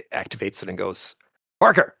somebody activates it and goes,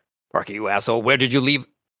 Parker, you asshole, where did you leave?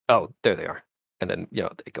 Oh, there they are. And then,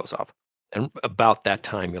 it goes off. And about that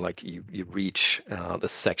time, you reach the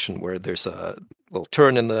section where there's a little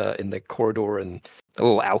turn in the corridor and a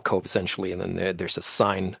little alcove essentially, and then there's a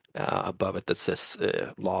sign above it that says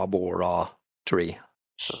Laboratory.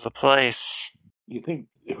 This is the place. You think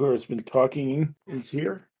whoever's been talking is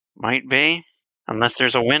here? Might be. Unless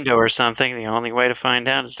there's a window or something, the only way to find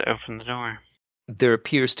out is to open the door. This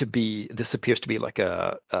appears to be like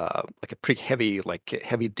a pretty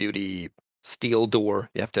heavy duty steel door.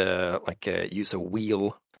 You have to use a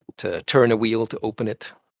wheel to turn a wheel to open it.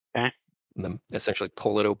 Okay. And then essentially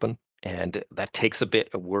pull it open, and that takes a bit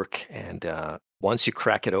of work. And once you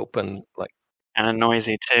crack it open, kind of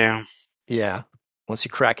noisy too. Yeah, once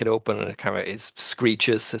you crack it open, and it kind of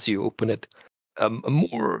screeches as you open it. A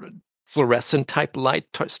more fluorescent type light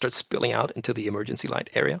starts spilling out into the emergency light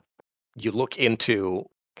area. You look into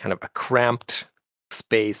kind of a cramped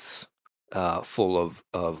space full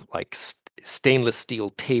of stainless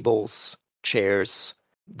steel tables, chairs.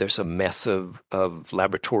 There's a mess of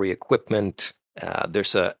laboratory equipment.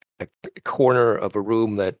 There's a corner of a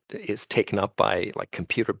room that is taken up by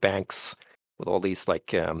computer banks with all these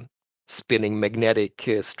spinning magnetic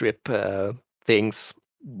strip things.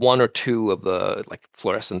 One or two of the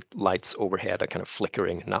fluorescent lights overhead are kind of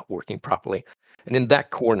flickering and not working properly. And in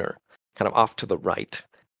that corner, kind of off to the right,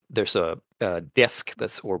 there's a desk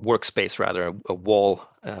or workspace rather, a wall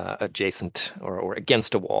adjacent or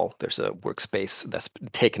against a wall. There's a workspace that's been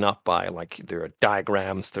taken up by there are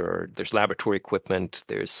diagrams, there's laboratory equipment,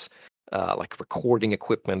 there's recording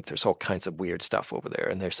equipment. There's all kinds of weird stuff over there,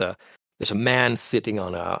 and there's a man sitting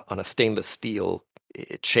on a stainless steel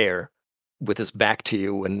chair with his back to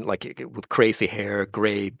you and with crazy hair,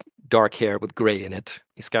 dark hair with gray in it.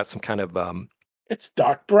 He's got some kind of It's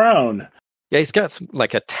Doc Brown. yeah, he's got some,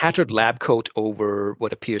 a tattered lab coat over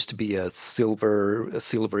what appears to be a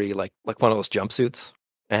silvery, like one of those jumpsuits.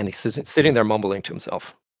 And he's sitting there mumbling to himself.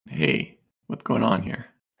 Hey, what's going on here?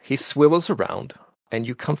 He swivels around, and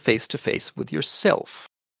you come face to face with yourself,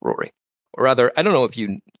 Rory. Or rather, I don't know if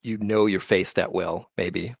you know your face that well.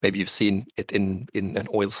 Maybe you've seen it in an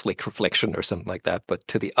oil slick reflection or something like that. But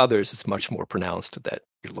to the others, it's much more pronounced that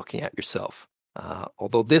you're looking at yourself.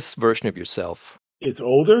 Although this version of yourself is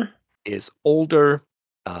older.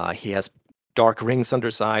 He has dark rings under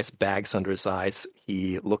his eyes, bags under his eyes.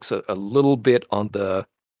 He looks a little bit on the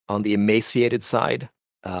emaciated side.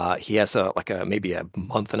 He has maybe a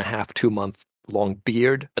month and a half, 2 month long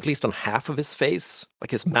beard, at least on half of his face.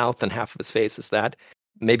 Like his mouth and half of his face is that.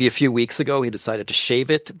 Maybe a few weeks ago he decided to shave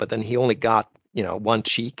it, but then he only got one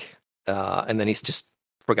cheek, and then he's just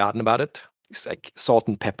forgotten about it. It's like salt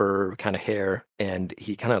and pepper kind of hair, and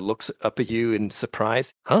he kind of looks up at you in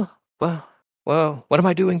surprise. Huh? Well, what am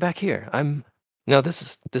I doing back here?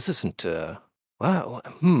 This isn't, wow,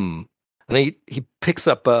 And then he picks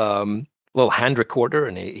up little hand recorder,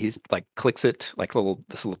 and he's clicks it,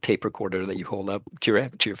 this little tape recorder that you hold up to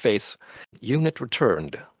your face. Unit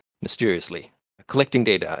returned mysteriously, collecting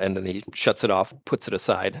data, and then he shuts it off, puts it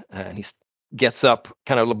aside, and he gets up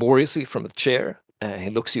kind of laboriously from the chair, and he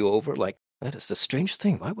looks you over like, that is the strange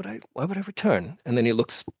thing. Why would I return? And then he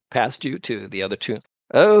looks past you to the other two.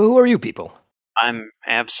 Who are you people? I'm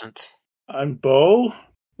Absinthe. I'm Bo.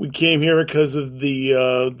 We came here because of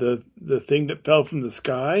the thing that fell from the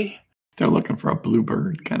sky. They're looking for a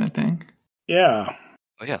bluebird kind of thing. Yeah.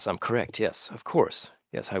 Oh yes, I'm correct. Yes, of course.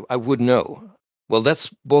 Yes, I would know.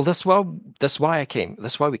 That's why I came.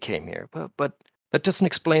 That's why we came here. But that doesn't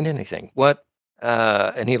explain anything. What?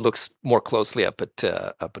 And he looks more closely up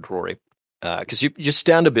at Rory, because you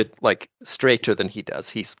stand a bit like straighter than he does.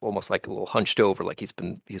 He's almost like a little hunched over, like he's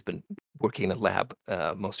been working in a lab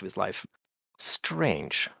most of his life.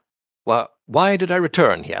 Strange. Why did I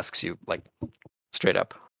return? He asks you, like, straight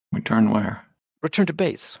up. Return where? Return to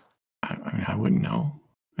base. I mean, I wouldn't know.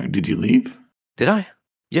 Did you leave? Did I?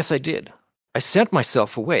 Yes, I did. I sent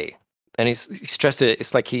myself away. And he stressed it.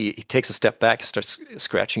 It's like he takes a step back, starts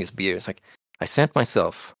scratching his beard. It's like, I sent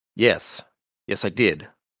myself. Yes. Yes, I did.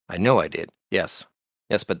 I know I did. Yes.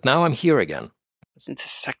 Yes, but now I'm here again. Isn't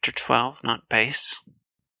this Sector 12, not base?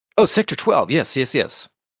 Oh, Sector 12. Yes, yes, yes.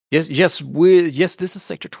 Yes, this is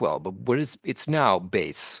Sector 12, but it's now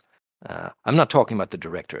base. I'm not talking about the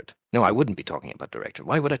directorate. No, I wouldn't be talking about directorate.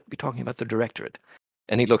 Why would I be talking about the directorate?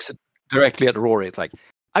 And he looks directly at Rory. It's like,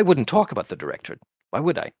 I wouldn't talk about the directorate. Why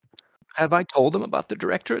would I? Have I told them about the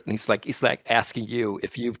directorate? And he's like asking you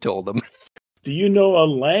if you've told them. Do you know a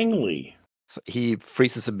Langley? So he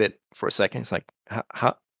freezes a bit for a second. He's like,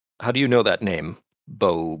 how do you know that name?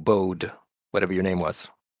 Bode, whatever your name was.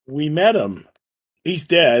 We met him. He's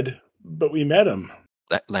dead, but we met him.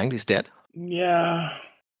 Langley's dead? Yeah,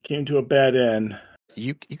 came to a bad end.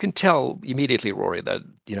 You can tell immediately, Rory, that,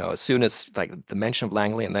 as soon as, like, the mention of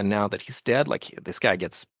Langley and then now that he's dead, like, this guy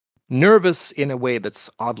gets nervous in a way that's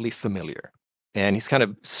oddly familiar. And he's kind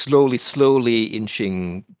of slowly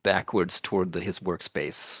inching backwards toward his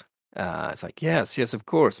workspace. It's like, yes, of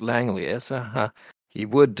course, Langley, yes, he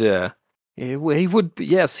would, he would,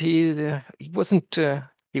 yes, he wasn't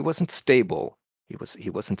stable. He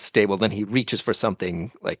wasn't stable. Then he reaches for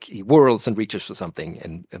something, like he whirls and reaches for something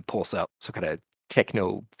and pulls out some kind of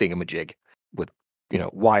techno thingamajig with,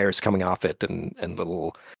 wires coming off it and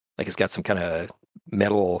little, like it's got some kind of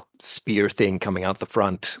metal spear thing coming out the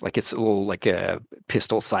front, like it's a little, like a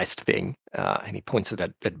pistol-sized thing. And he points it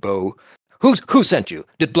at Bo. Who sent you?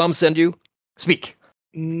 Did Blum send you? Speak.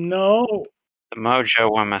 No. The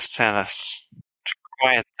mojo one must tell us to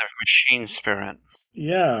quiet the machine spirit.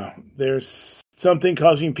 Yeah, there's something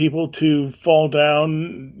causing people to fall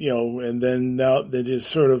down, and then now they just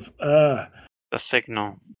sort of, the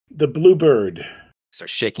signal. The bluebird. He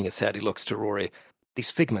starts shaking his head. He looks to Rory. These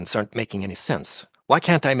figments aren't making any sense. Why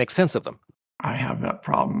can't I make sense of them? I have that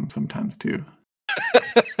problem sometimes too.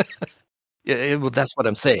 Yeah, well, that's what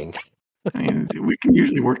I'm saying. I mean, we can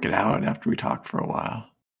usually work it out after we talk for a while.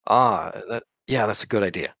 That's a good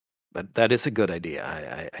idea. That is a good idea.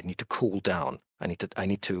 I need to cool down. I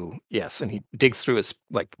need to, yes. And he digs through his,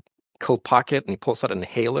 like, coat pocket and he pulls out an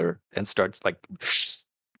inhaler and starts, like,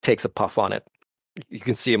 takes a puff on it. You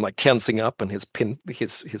can see him, like, tensing up and his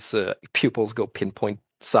pupils go pinpoint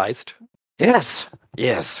sized. Yes.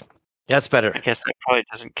 That's better. I guess that probably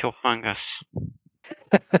doesn't kill fungus.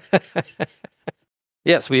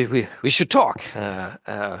 Yes, we should talk.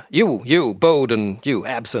 You, Bode, and you,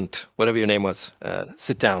 Absent, whatever your name was,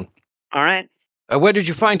 sit down. All right. Where did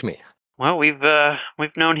you find me? Well, we've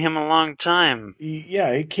known him a long time.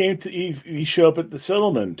 He showed up at the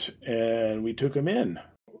settlement, and we took him in.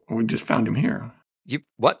 We just found him here. You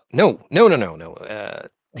what? No.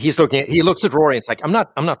 He looks at Rory and it's like, I'm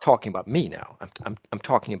not talking about me now. I'm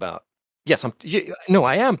talking about, yes, I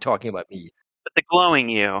am talking about me. But the glowing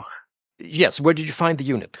you. Yes, where did you find the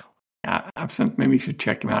unit? Absent, maybe you should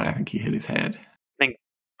check him out. I think he hit his head. I think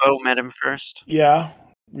Bo met him first. Yeah,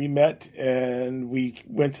 we met and we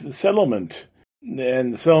went to the settlement.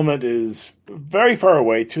 And the settlement is very far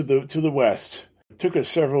away to the west. It took us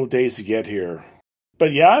several days to get here.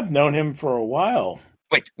 But yeah, I've known him for a while.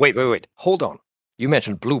 Wait. Hold on. You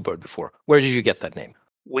mentioned Bluebird before. Where did you get that name?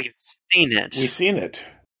 We've seen it.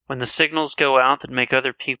 When the signals go out that make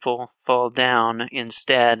other people fall down,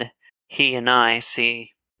 instead, he and I see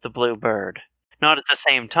the Bluebird. Not at the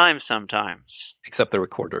same time sometimes. Except the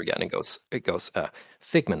recorder again. It goes,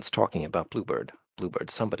 Figment's talking about Bluebird.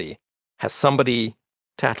 Has somebody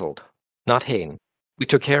tattled? Not Hain. We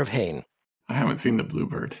took care of Hain. I haven't seen the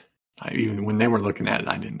Bluebird. Even when they were looking at it,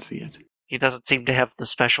 I didn't see it. He doesn't seem to have the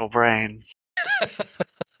special brain.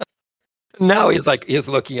 Now he's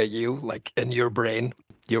looking at you, like, in your brain,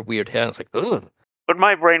 your weird head. It's like, ugh. But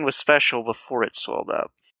my brain was special before it swelled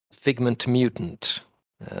up. Figment mutant.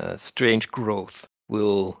 Strange growth.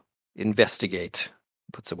 We'll investigate.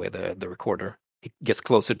 Puts away the recorder. He gets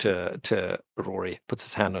closer to Rory, puts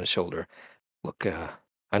his hand on his shoulder. Look,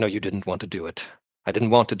 I know you didn't want to do it. I didn't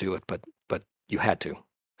want to do it, but you had to.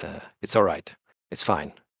 It's all right. It's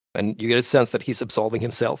fine. And you get a sense that he's absolving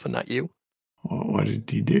himself and not you. Well, what did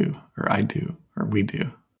he do? Or I do? Or we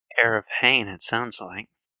do? Care of Hain, it sounds like.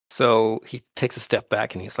 So he takes a step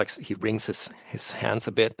back and he wrings his hands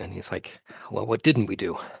a bit and he's like, well, what didn't we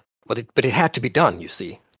do? But it had to be done, you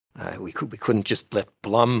see. We couldn't just let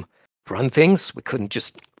Blum run things. We couldn't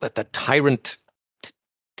just let that tyrant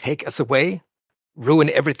take us away, ruin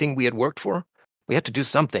everything we had worked for. We had to do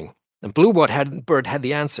something. And Bird had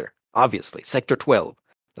the answer, obviously. Sector 12.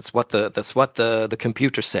 That's what the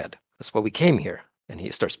computer said. That's why we came here. And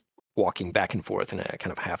he starts walking back and forth in a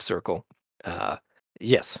kind of half circle. Uh,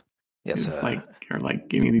 yes. Yes. It's like you're like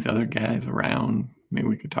getting these other guys around. Maybe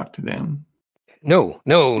we could talk to them. No.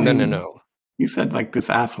 You said like this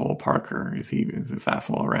asshole Parker. Is this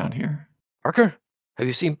asshole around here? Parker? Have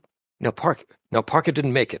you seen? No, Parker. No, Parker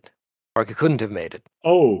didn't make it. Parker couldn't have made it.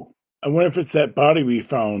 Oh, I wonder if it's that body we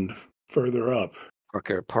found further up.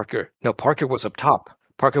 Parker. No, Parker was up top.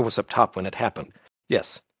 Parker was up top when it happened.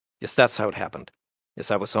 Yes, that's how it happened. Yes,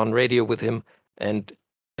 I was on radio with him, and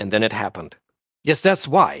then it happened. Yes, that's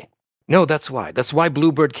why. No, that's why. That's why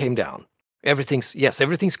Bluebird came down.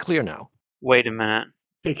 Everything's clear now. Wait a minute.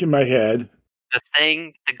 Shaking my head.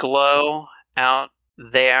 The glow out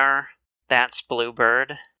there, that's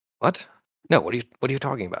Bluebird. What? No, what are you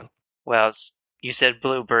talking about? Well, you said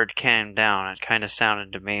Bluebird came down. It kind of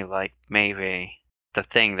sounded to me like maybe the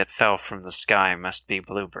thing that fell from the sky must be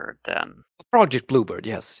Bluebird then. Project Bluebird,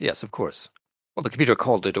 yes, of course. Well, the computer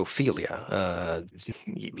called it Ophelia.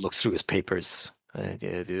 He looks through his papers.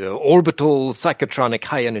 The orbital psychotronic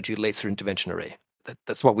high-energy laser intervention array.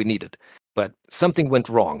 That's what we needed. But something went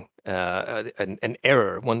wrong. An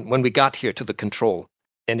error when we got here to the control,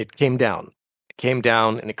 and it came down. It came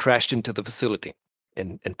down and it crashed into the facility.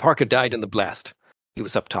 And Parker died in the blast. He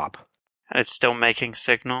was up top. And it's still making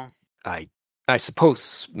signal? I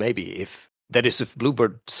suppose maybe if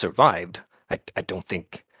Bluebird survived, I don't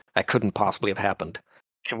think that couldn't possibly have happened.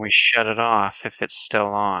 Can we shut it off if it's still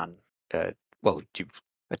on? Well,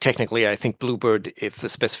 technically, I think Bluebird, if the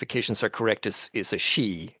specifications are correct, is a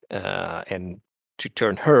she, and to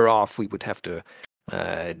turn her off, we would have to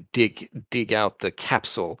dig out the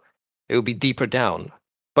capsule. It would be deeper down.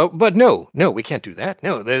 But no, we can't do that.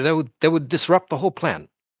 No, that would disrupt the whole plan.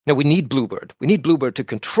 No, we need Bluebird. We need Bluebird to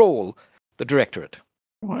control the directorate.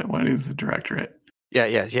 What is the directorate?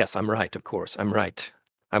 Yes, I'm right, of course. I'm right.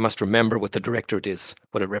 I must remember what the directorate is,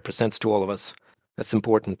 what it represents to all of us. That's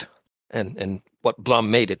important. And what Blum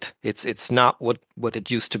made it. It's not what it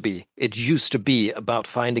used to be. It used to be about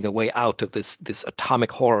finding a way out of this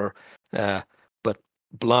atomic horror, but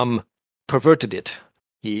Blum perverted it.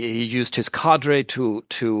 He used his cadre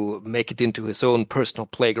to make it into his own personal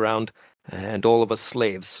playground, and all of us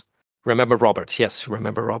slaves. Remember Robert? Yes,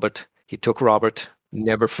 remember Robert. He took Robert.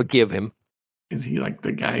 Never forgive him. Is he like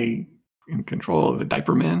the guy in control of the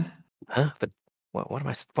diaper man? Huh? But what am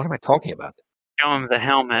I talking about? Show him the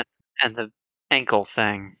helmet and the ankle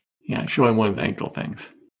thing. Yeah, show him one of the ankle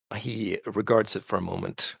things. He regards it for a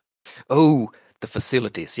moment. Oh, the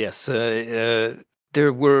facilities. Yes, there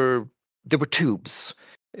were tubes,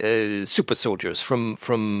 super soldiers from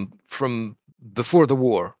before the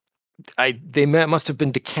war. They must have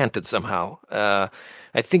been decanted somehow.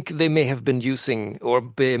 I think they may have been using, or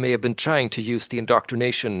they may have been trying to use the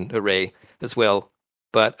indoctrination array as well.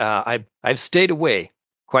 But I've stayed away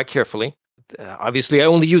quite carefully. Obviously, I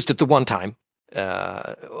only used it the one time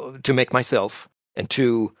to make myself and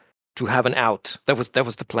to have an out. That was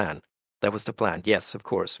the plan. That was the plan. Yes, of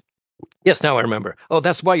course. Yes, now I remember. Oh,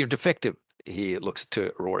 that's why you're defective. He looks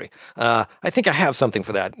to Rory. I think I have something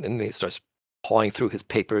for that. And he starts pawing through his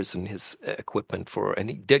papers and his equipment and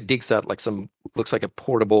he digs out looks like a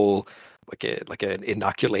portable, like an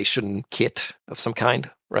inoculation kit of some kind,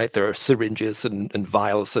 right? There are syringes and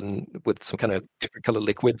vials and with some kind of different color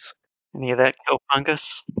liquids. Any of that kill fungus?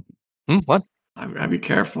 What? I'd be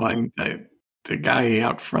careful. The guy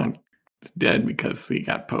out front is dead because he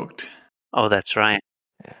got poked. Oh, that's right.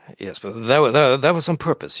 Yes, but that was on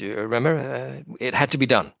purpose. You remember? It had to be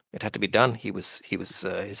done. It had to be done. He was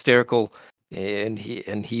hysterical, and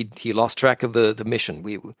he lost track of the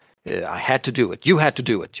mission. I had to do it. You had to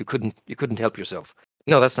do it. You couldn't help yourself.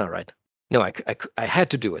 No, that's not right. No, I had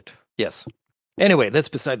to do it. Yes. Anyway, that's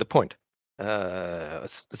beside the point.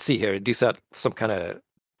 Let's see here. He's got some kind of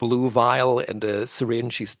blue vial and a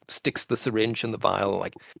syringe. He sticks the syringe in the vial,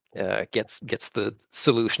 gets the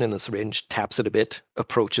solution in the syringe, taps it a bit,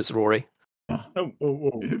 approaches Rory. Oh.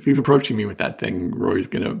 If he's approaching me with that thing, Rory's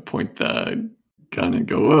gonna point the gun and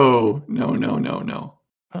go, "Oh, no.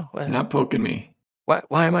 Oh, You're not poking me."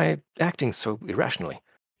 Why am I acting so irrationally?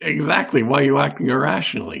 Exactly. Why are you acting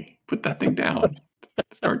irrationally? Put that thing down.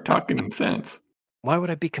 Start talking sense. Why would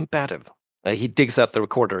I be combative? He digs out the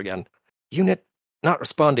recorder again. Unit not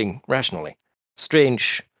responding rationally.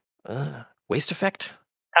 Strange Waste effect?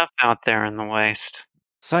 Tough out there in the waste.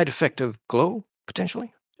 Side effect of glow,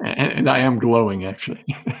 potentially? And I am glowing, actually.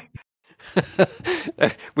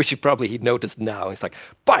 Which he'd noticed now. He's like,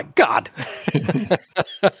 by God!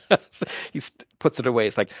 He puts it away.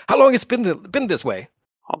 It's like, how long has it been this way?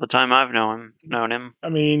 All the time I've known him. I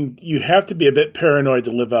mean, you have to be a bit paranoid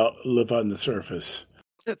to live on the surface.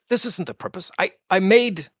 This isn't the purpose. I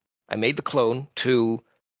made the clone to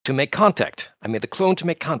make contact. I made the clone to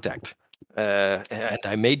make contact. And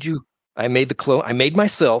I made the clone. I made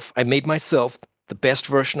myself the best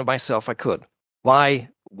version of myself I could. Why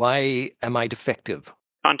am I defective?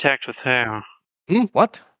 Contact with who?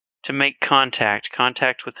 What? To make contact.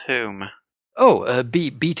 Contact with whom? Oh,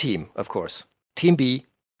 B team, of course. Team B,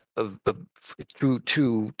 to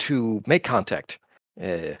make contact.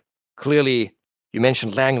 Clearly, you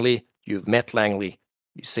mentioned Langley. You've met Langley.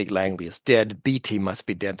 You say Langley is dead. B team must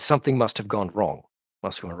be dead. Something must have gone wrong.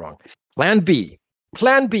 Plan B.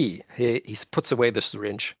 He puts away the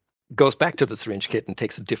syringe, goes back to the syringe kit and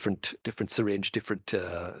takes a different syringe, different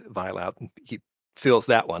vial out. And he fills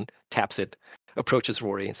that one, taps it, approaches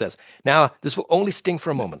Rory and says, "Now this will only sting for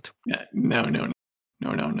a moment." No.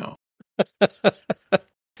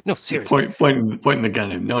 No, seriously. Pointing the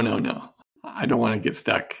gun at him. No. I don't want to get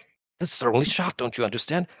stuck. This is our only shot, don't you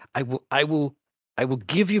understand? I will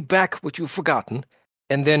give you back what you've forgotten,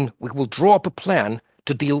 and then we will draw up a plan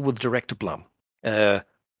to deal with Director Blum.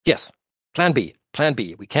 Yes, Plan B.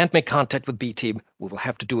 We can't make contact with B team. We will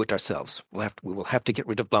have to do it ourselves. We will have to get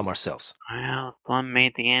rid of Blum ourselves. Well, Blum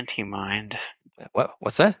made the anti-mind.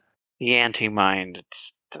 What's that? The anti-mind.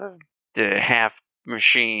 It's the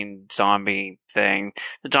half-machine zombie thing.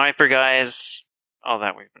 The diaper guys, all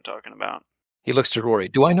that we've been talking about. He looks to Rory.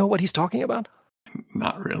 Do I know what he's talking about?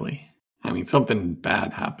 Not really. I mean, something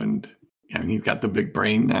bad happened. I mean, he's got the big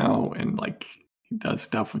brain now, and like he does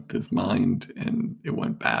stuff with his mind, and it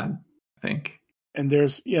went bad, I think. And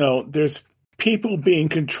there's people being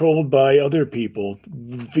controlled by other people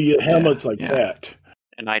via helmets like that.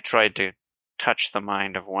 And I tried to touch the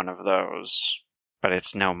mind of one of those, but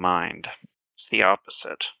it's no mind. It's the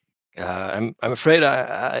opposite. I'm afraid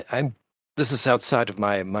I'm. This is outside of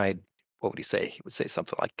my. What would he say? He would say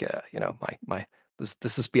something like, my.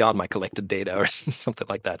 This is beyond my collected data, or something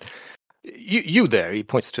like that. You there? He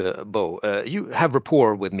points to Bo. You have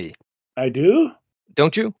rapport with me. I do.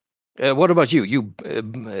 Don't you? What about you? You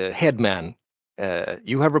headman.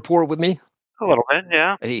 You have rapport with me? A little bit,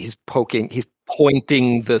 yeah. He's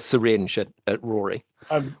pointing the syringe at Rory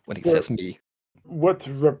when he says me. What's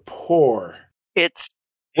rapport? It's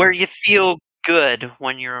where you feel good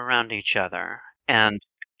when you're around each other and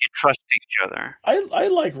you trust each other. I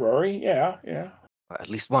like Rory, yeah. At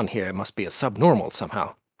least one here must be a subnormal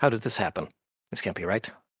somehow. How did this happen? This can't be right.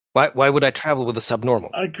 Why would I travel with a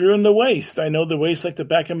subnormal? I grew in the waste. I know the waste like the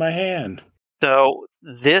back of my hand. So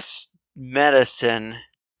this medicine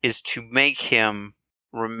is to make him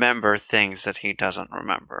remember things that he doesn't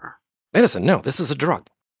remember. Medicine? No, this is a drug.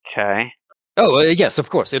 Okay. Oh, yes, of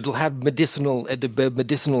course. It'll have medicinal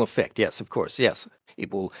effect. Yes, of course. Yes.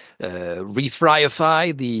 It will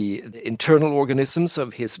refryify the internal organisms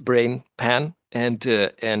of his brain pan and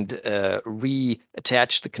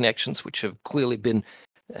reattach the connections which have clearly been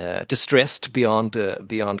distressed beyond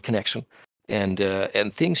connection,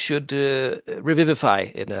 and things should revivify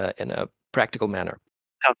in a practical manner.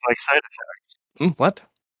 Sounds like side effects. What?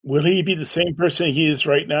 Will he be the same person he is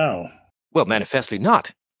right now? Well, manifestly not.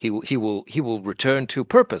 He will return to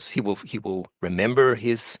purpose. He will remember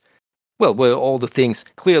his all the things.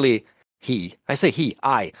 Clearly,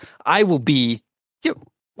 I will be.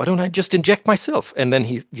 Why don't I just inject myself? And then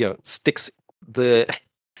he sticks the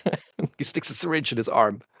syringe in his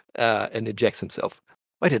arm and injects himself.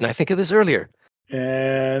 Why didn't I think of this earlier?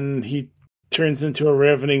 And he turns into a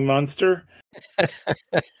ravening monster?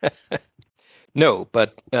 No,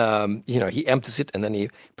 but he empties it and then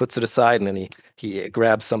he puts it aside, and then he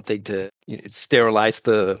grabs something to sterilize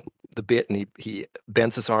the bit, and he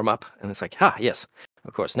bends his arm up, and it's like, yes,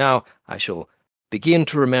 of course. Now I shall begin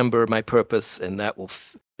to remember my purpose, and that will,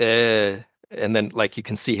 and then like you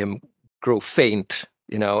can see him grow faint,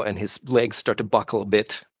 and his legs start to buckle a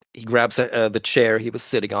bit. He grabs the chair he was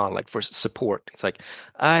sitting on, like for support. It's like,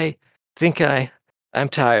 I think I'm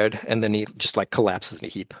tired, and then he just like collapses in a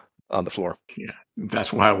heap on the floor. Yeah,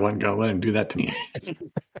 that's why I wasn't gonna let him do that to me.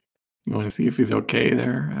 You want to see if he's okay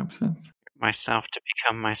there, Absinthe? Myself to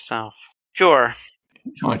become myself. Sure.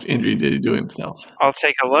 How much injury did he do himself? I'll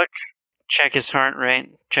take a look. Check his heart rate.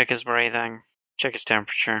 Check his breathing. Check his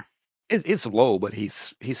temperature. It's low, but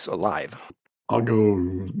he's alive. I'll go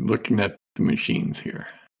looking at the machines here.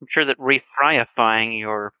 I'm sure that refryifying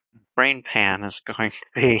your brain pan is going to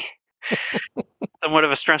be somewhat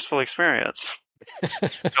of a stressful experience.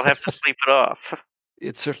 You'll have to sleep it off.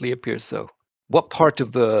 It certainly appears so. What part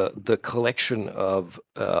of the collection of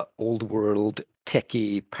old world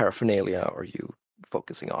techie paraphernalia are you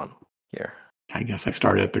focusing on here? I guess I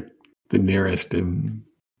start at the nearest and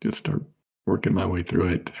just start working my way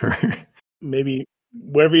through it. Maybe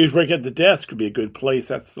wherever he was working at the desk could be a good place.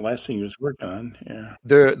 That's the last thing he was working on. Yeah.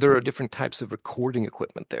 There are different types of recording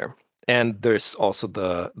equipment there, and there's also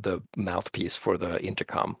the mouthpiece for the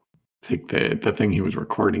intercom. Take the thing he was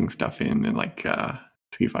recording stuff in and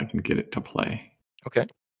see if I can get it to play. Okay.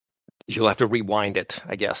 You'll have to rewind it,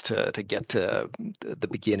 I guess, to get to the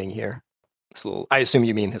beginning here. I assume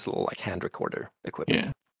you mean his little hand recorder equipment.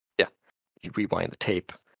 Yeah. Yeah. You rewind the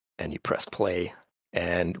tape and you press play,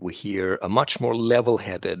 and we hear a much more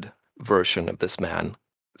level-headed version of this man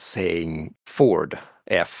saying Ford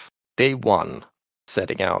F, day 1,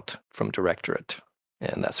 setting out from directorate.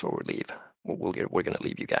 And that's where we're going to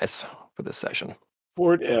leave you guys for this session.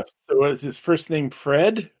 Ford F. So what is his first name?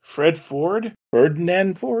 Fred? Fred Ford?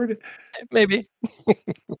 Ferdinand Ford? Maybe.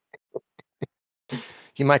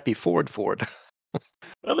 He might be Ford.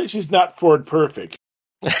 At least he's not Ford Perfect.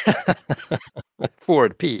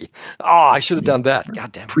 Ford P. Oh, I should have done that.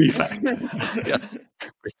 God damn it. Prefect. Yes.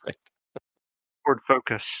 Prefect. Ford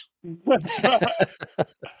Focus.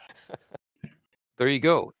 There you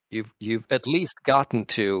go. You've at least gotten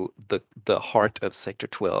to the heart of Sector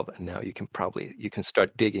 12, and now you can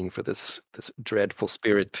start digging for this dreadful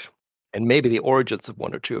spirit, and maybe the origins of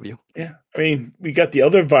one or two of you. Yeah, I mean, we got the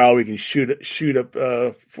other vial we can shoot up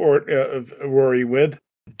Rory with.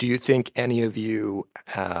 Do you think any of you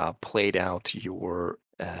played out your?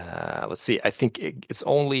 Let's see. I think it's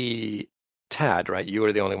only Tad, right? You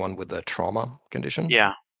were the only one with the trauma condition.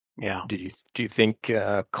 Yeah. Do you think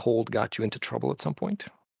cold got you into trouble at some point,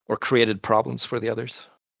 or created problems for the others?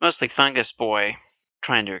 Mostly Fungus Boy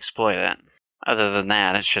trying to exploit it. Other than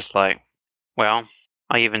that, it's just well,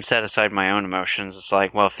 I even set aside my own emotions. It's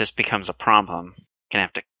well, if this becomes a problem, you're gonna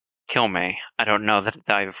have to kill me. I don't know that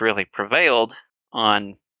I've really prevailed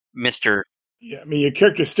on Mr. Yeah, I mean, your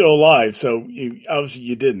character's still alive, so obviously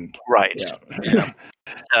you didn't. Right. Yeah.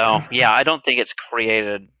 So, yeah, I don't think it's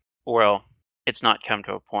created, it's not come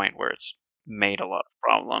to a point where it's made a lot of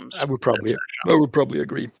problems. I would probably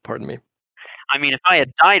agree. Pardon me. I mean, if I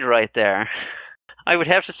had died right there, I would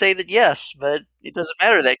have to say that yes, but it doesn't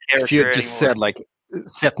matter that character If you had just anymore. said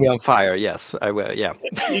set me on fire, yes, I will. Yeah.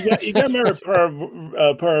 You got to remember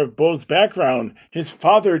part of Bo's background. His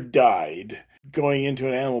father died going into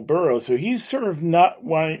an animal burrow, so he's sort of not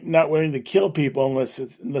willing to kill people unless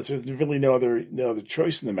there's really no other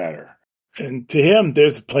choice in the matter. And to him,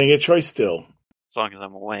 there's plenty of choice still. As long as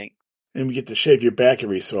I'm awake. And we get to shave your back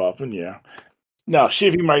every so often, yeah. Now,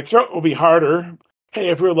 shaving my throat will be harder. Hey,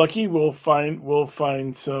 if we're lucky, we'll find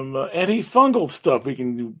some antifungal stuff we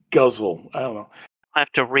can guzzle. I don't know. I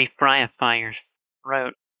have to refryify your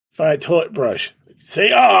throat. Find a toilet brush.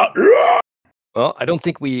 Say Well, I don't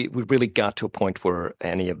think we really got to a point where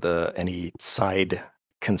any side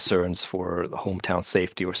concerns for the hometown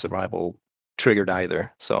safety or survival triggered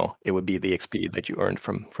either. So it would be the XP that you earned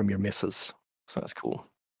from your misses. So that's cool.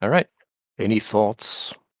 All right. Any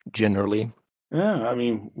thoughts generally? Yeah, I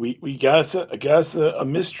mean, we got us a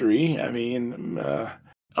mystery. I mean,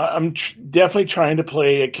 I'm definitely trying to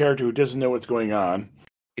play a character who doesn't know what's going on.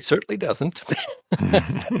 He certainly doesn't.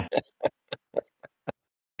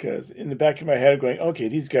 Because in the back of my head, I'm going, okay,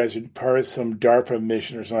 these guys are part of some DARPA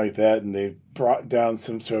mission or something like that, and they've brought down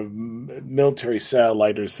some sort of military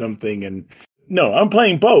satellite or something. And no, I'm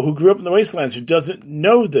playing Bo, who grew up in the Wastelands, who doesn't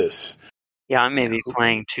know this. Yeah, I may be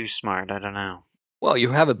playing too smart. I don't know. Well, you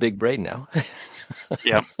have a big brain now.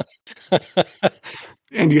 Yeah.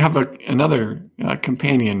 And you have another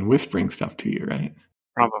companion whispering stuff to you, right?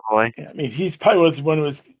 Probably. Yeah, I mean, he's probably was the one who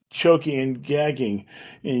was choking and gagging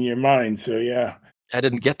in your mind. So yeah. I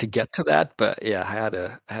didn't get to that, but yeah, I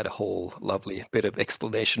had a whole lovely bit of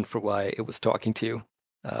explanation for why it was talking to you.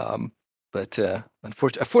 But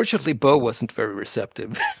unfortunately, Bo wasn't very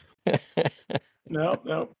receptive. No,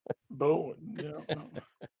 Bo. No.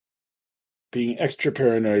 Being extra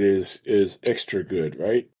paranoid is extra good,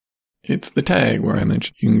 right? It's the tag where I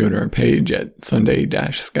mentioned you can go to our page at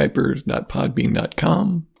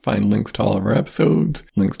sunday-skypers.podbean.com, find links to all of our episodes,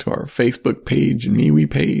 links to our Facebook page and MeWe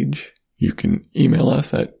page. You can email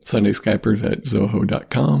us at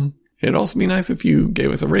sundayskypers@zoho.com. It'd also be nice if you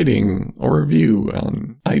gave us a rating or review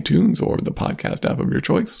on iTunes or the podcast app of your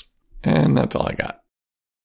choice. And that's all I got.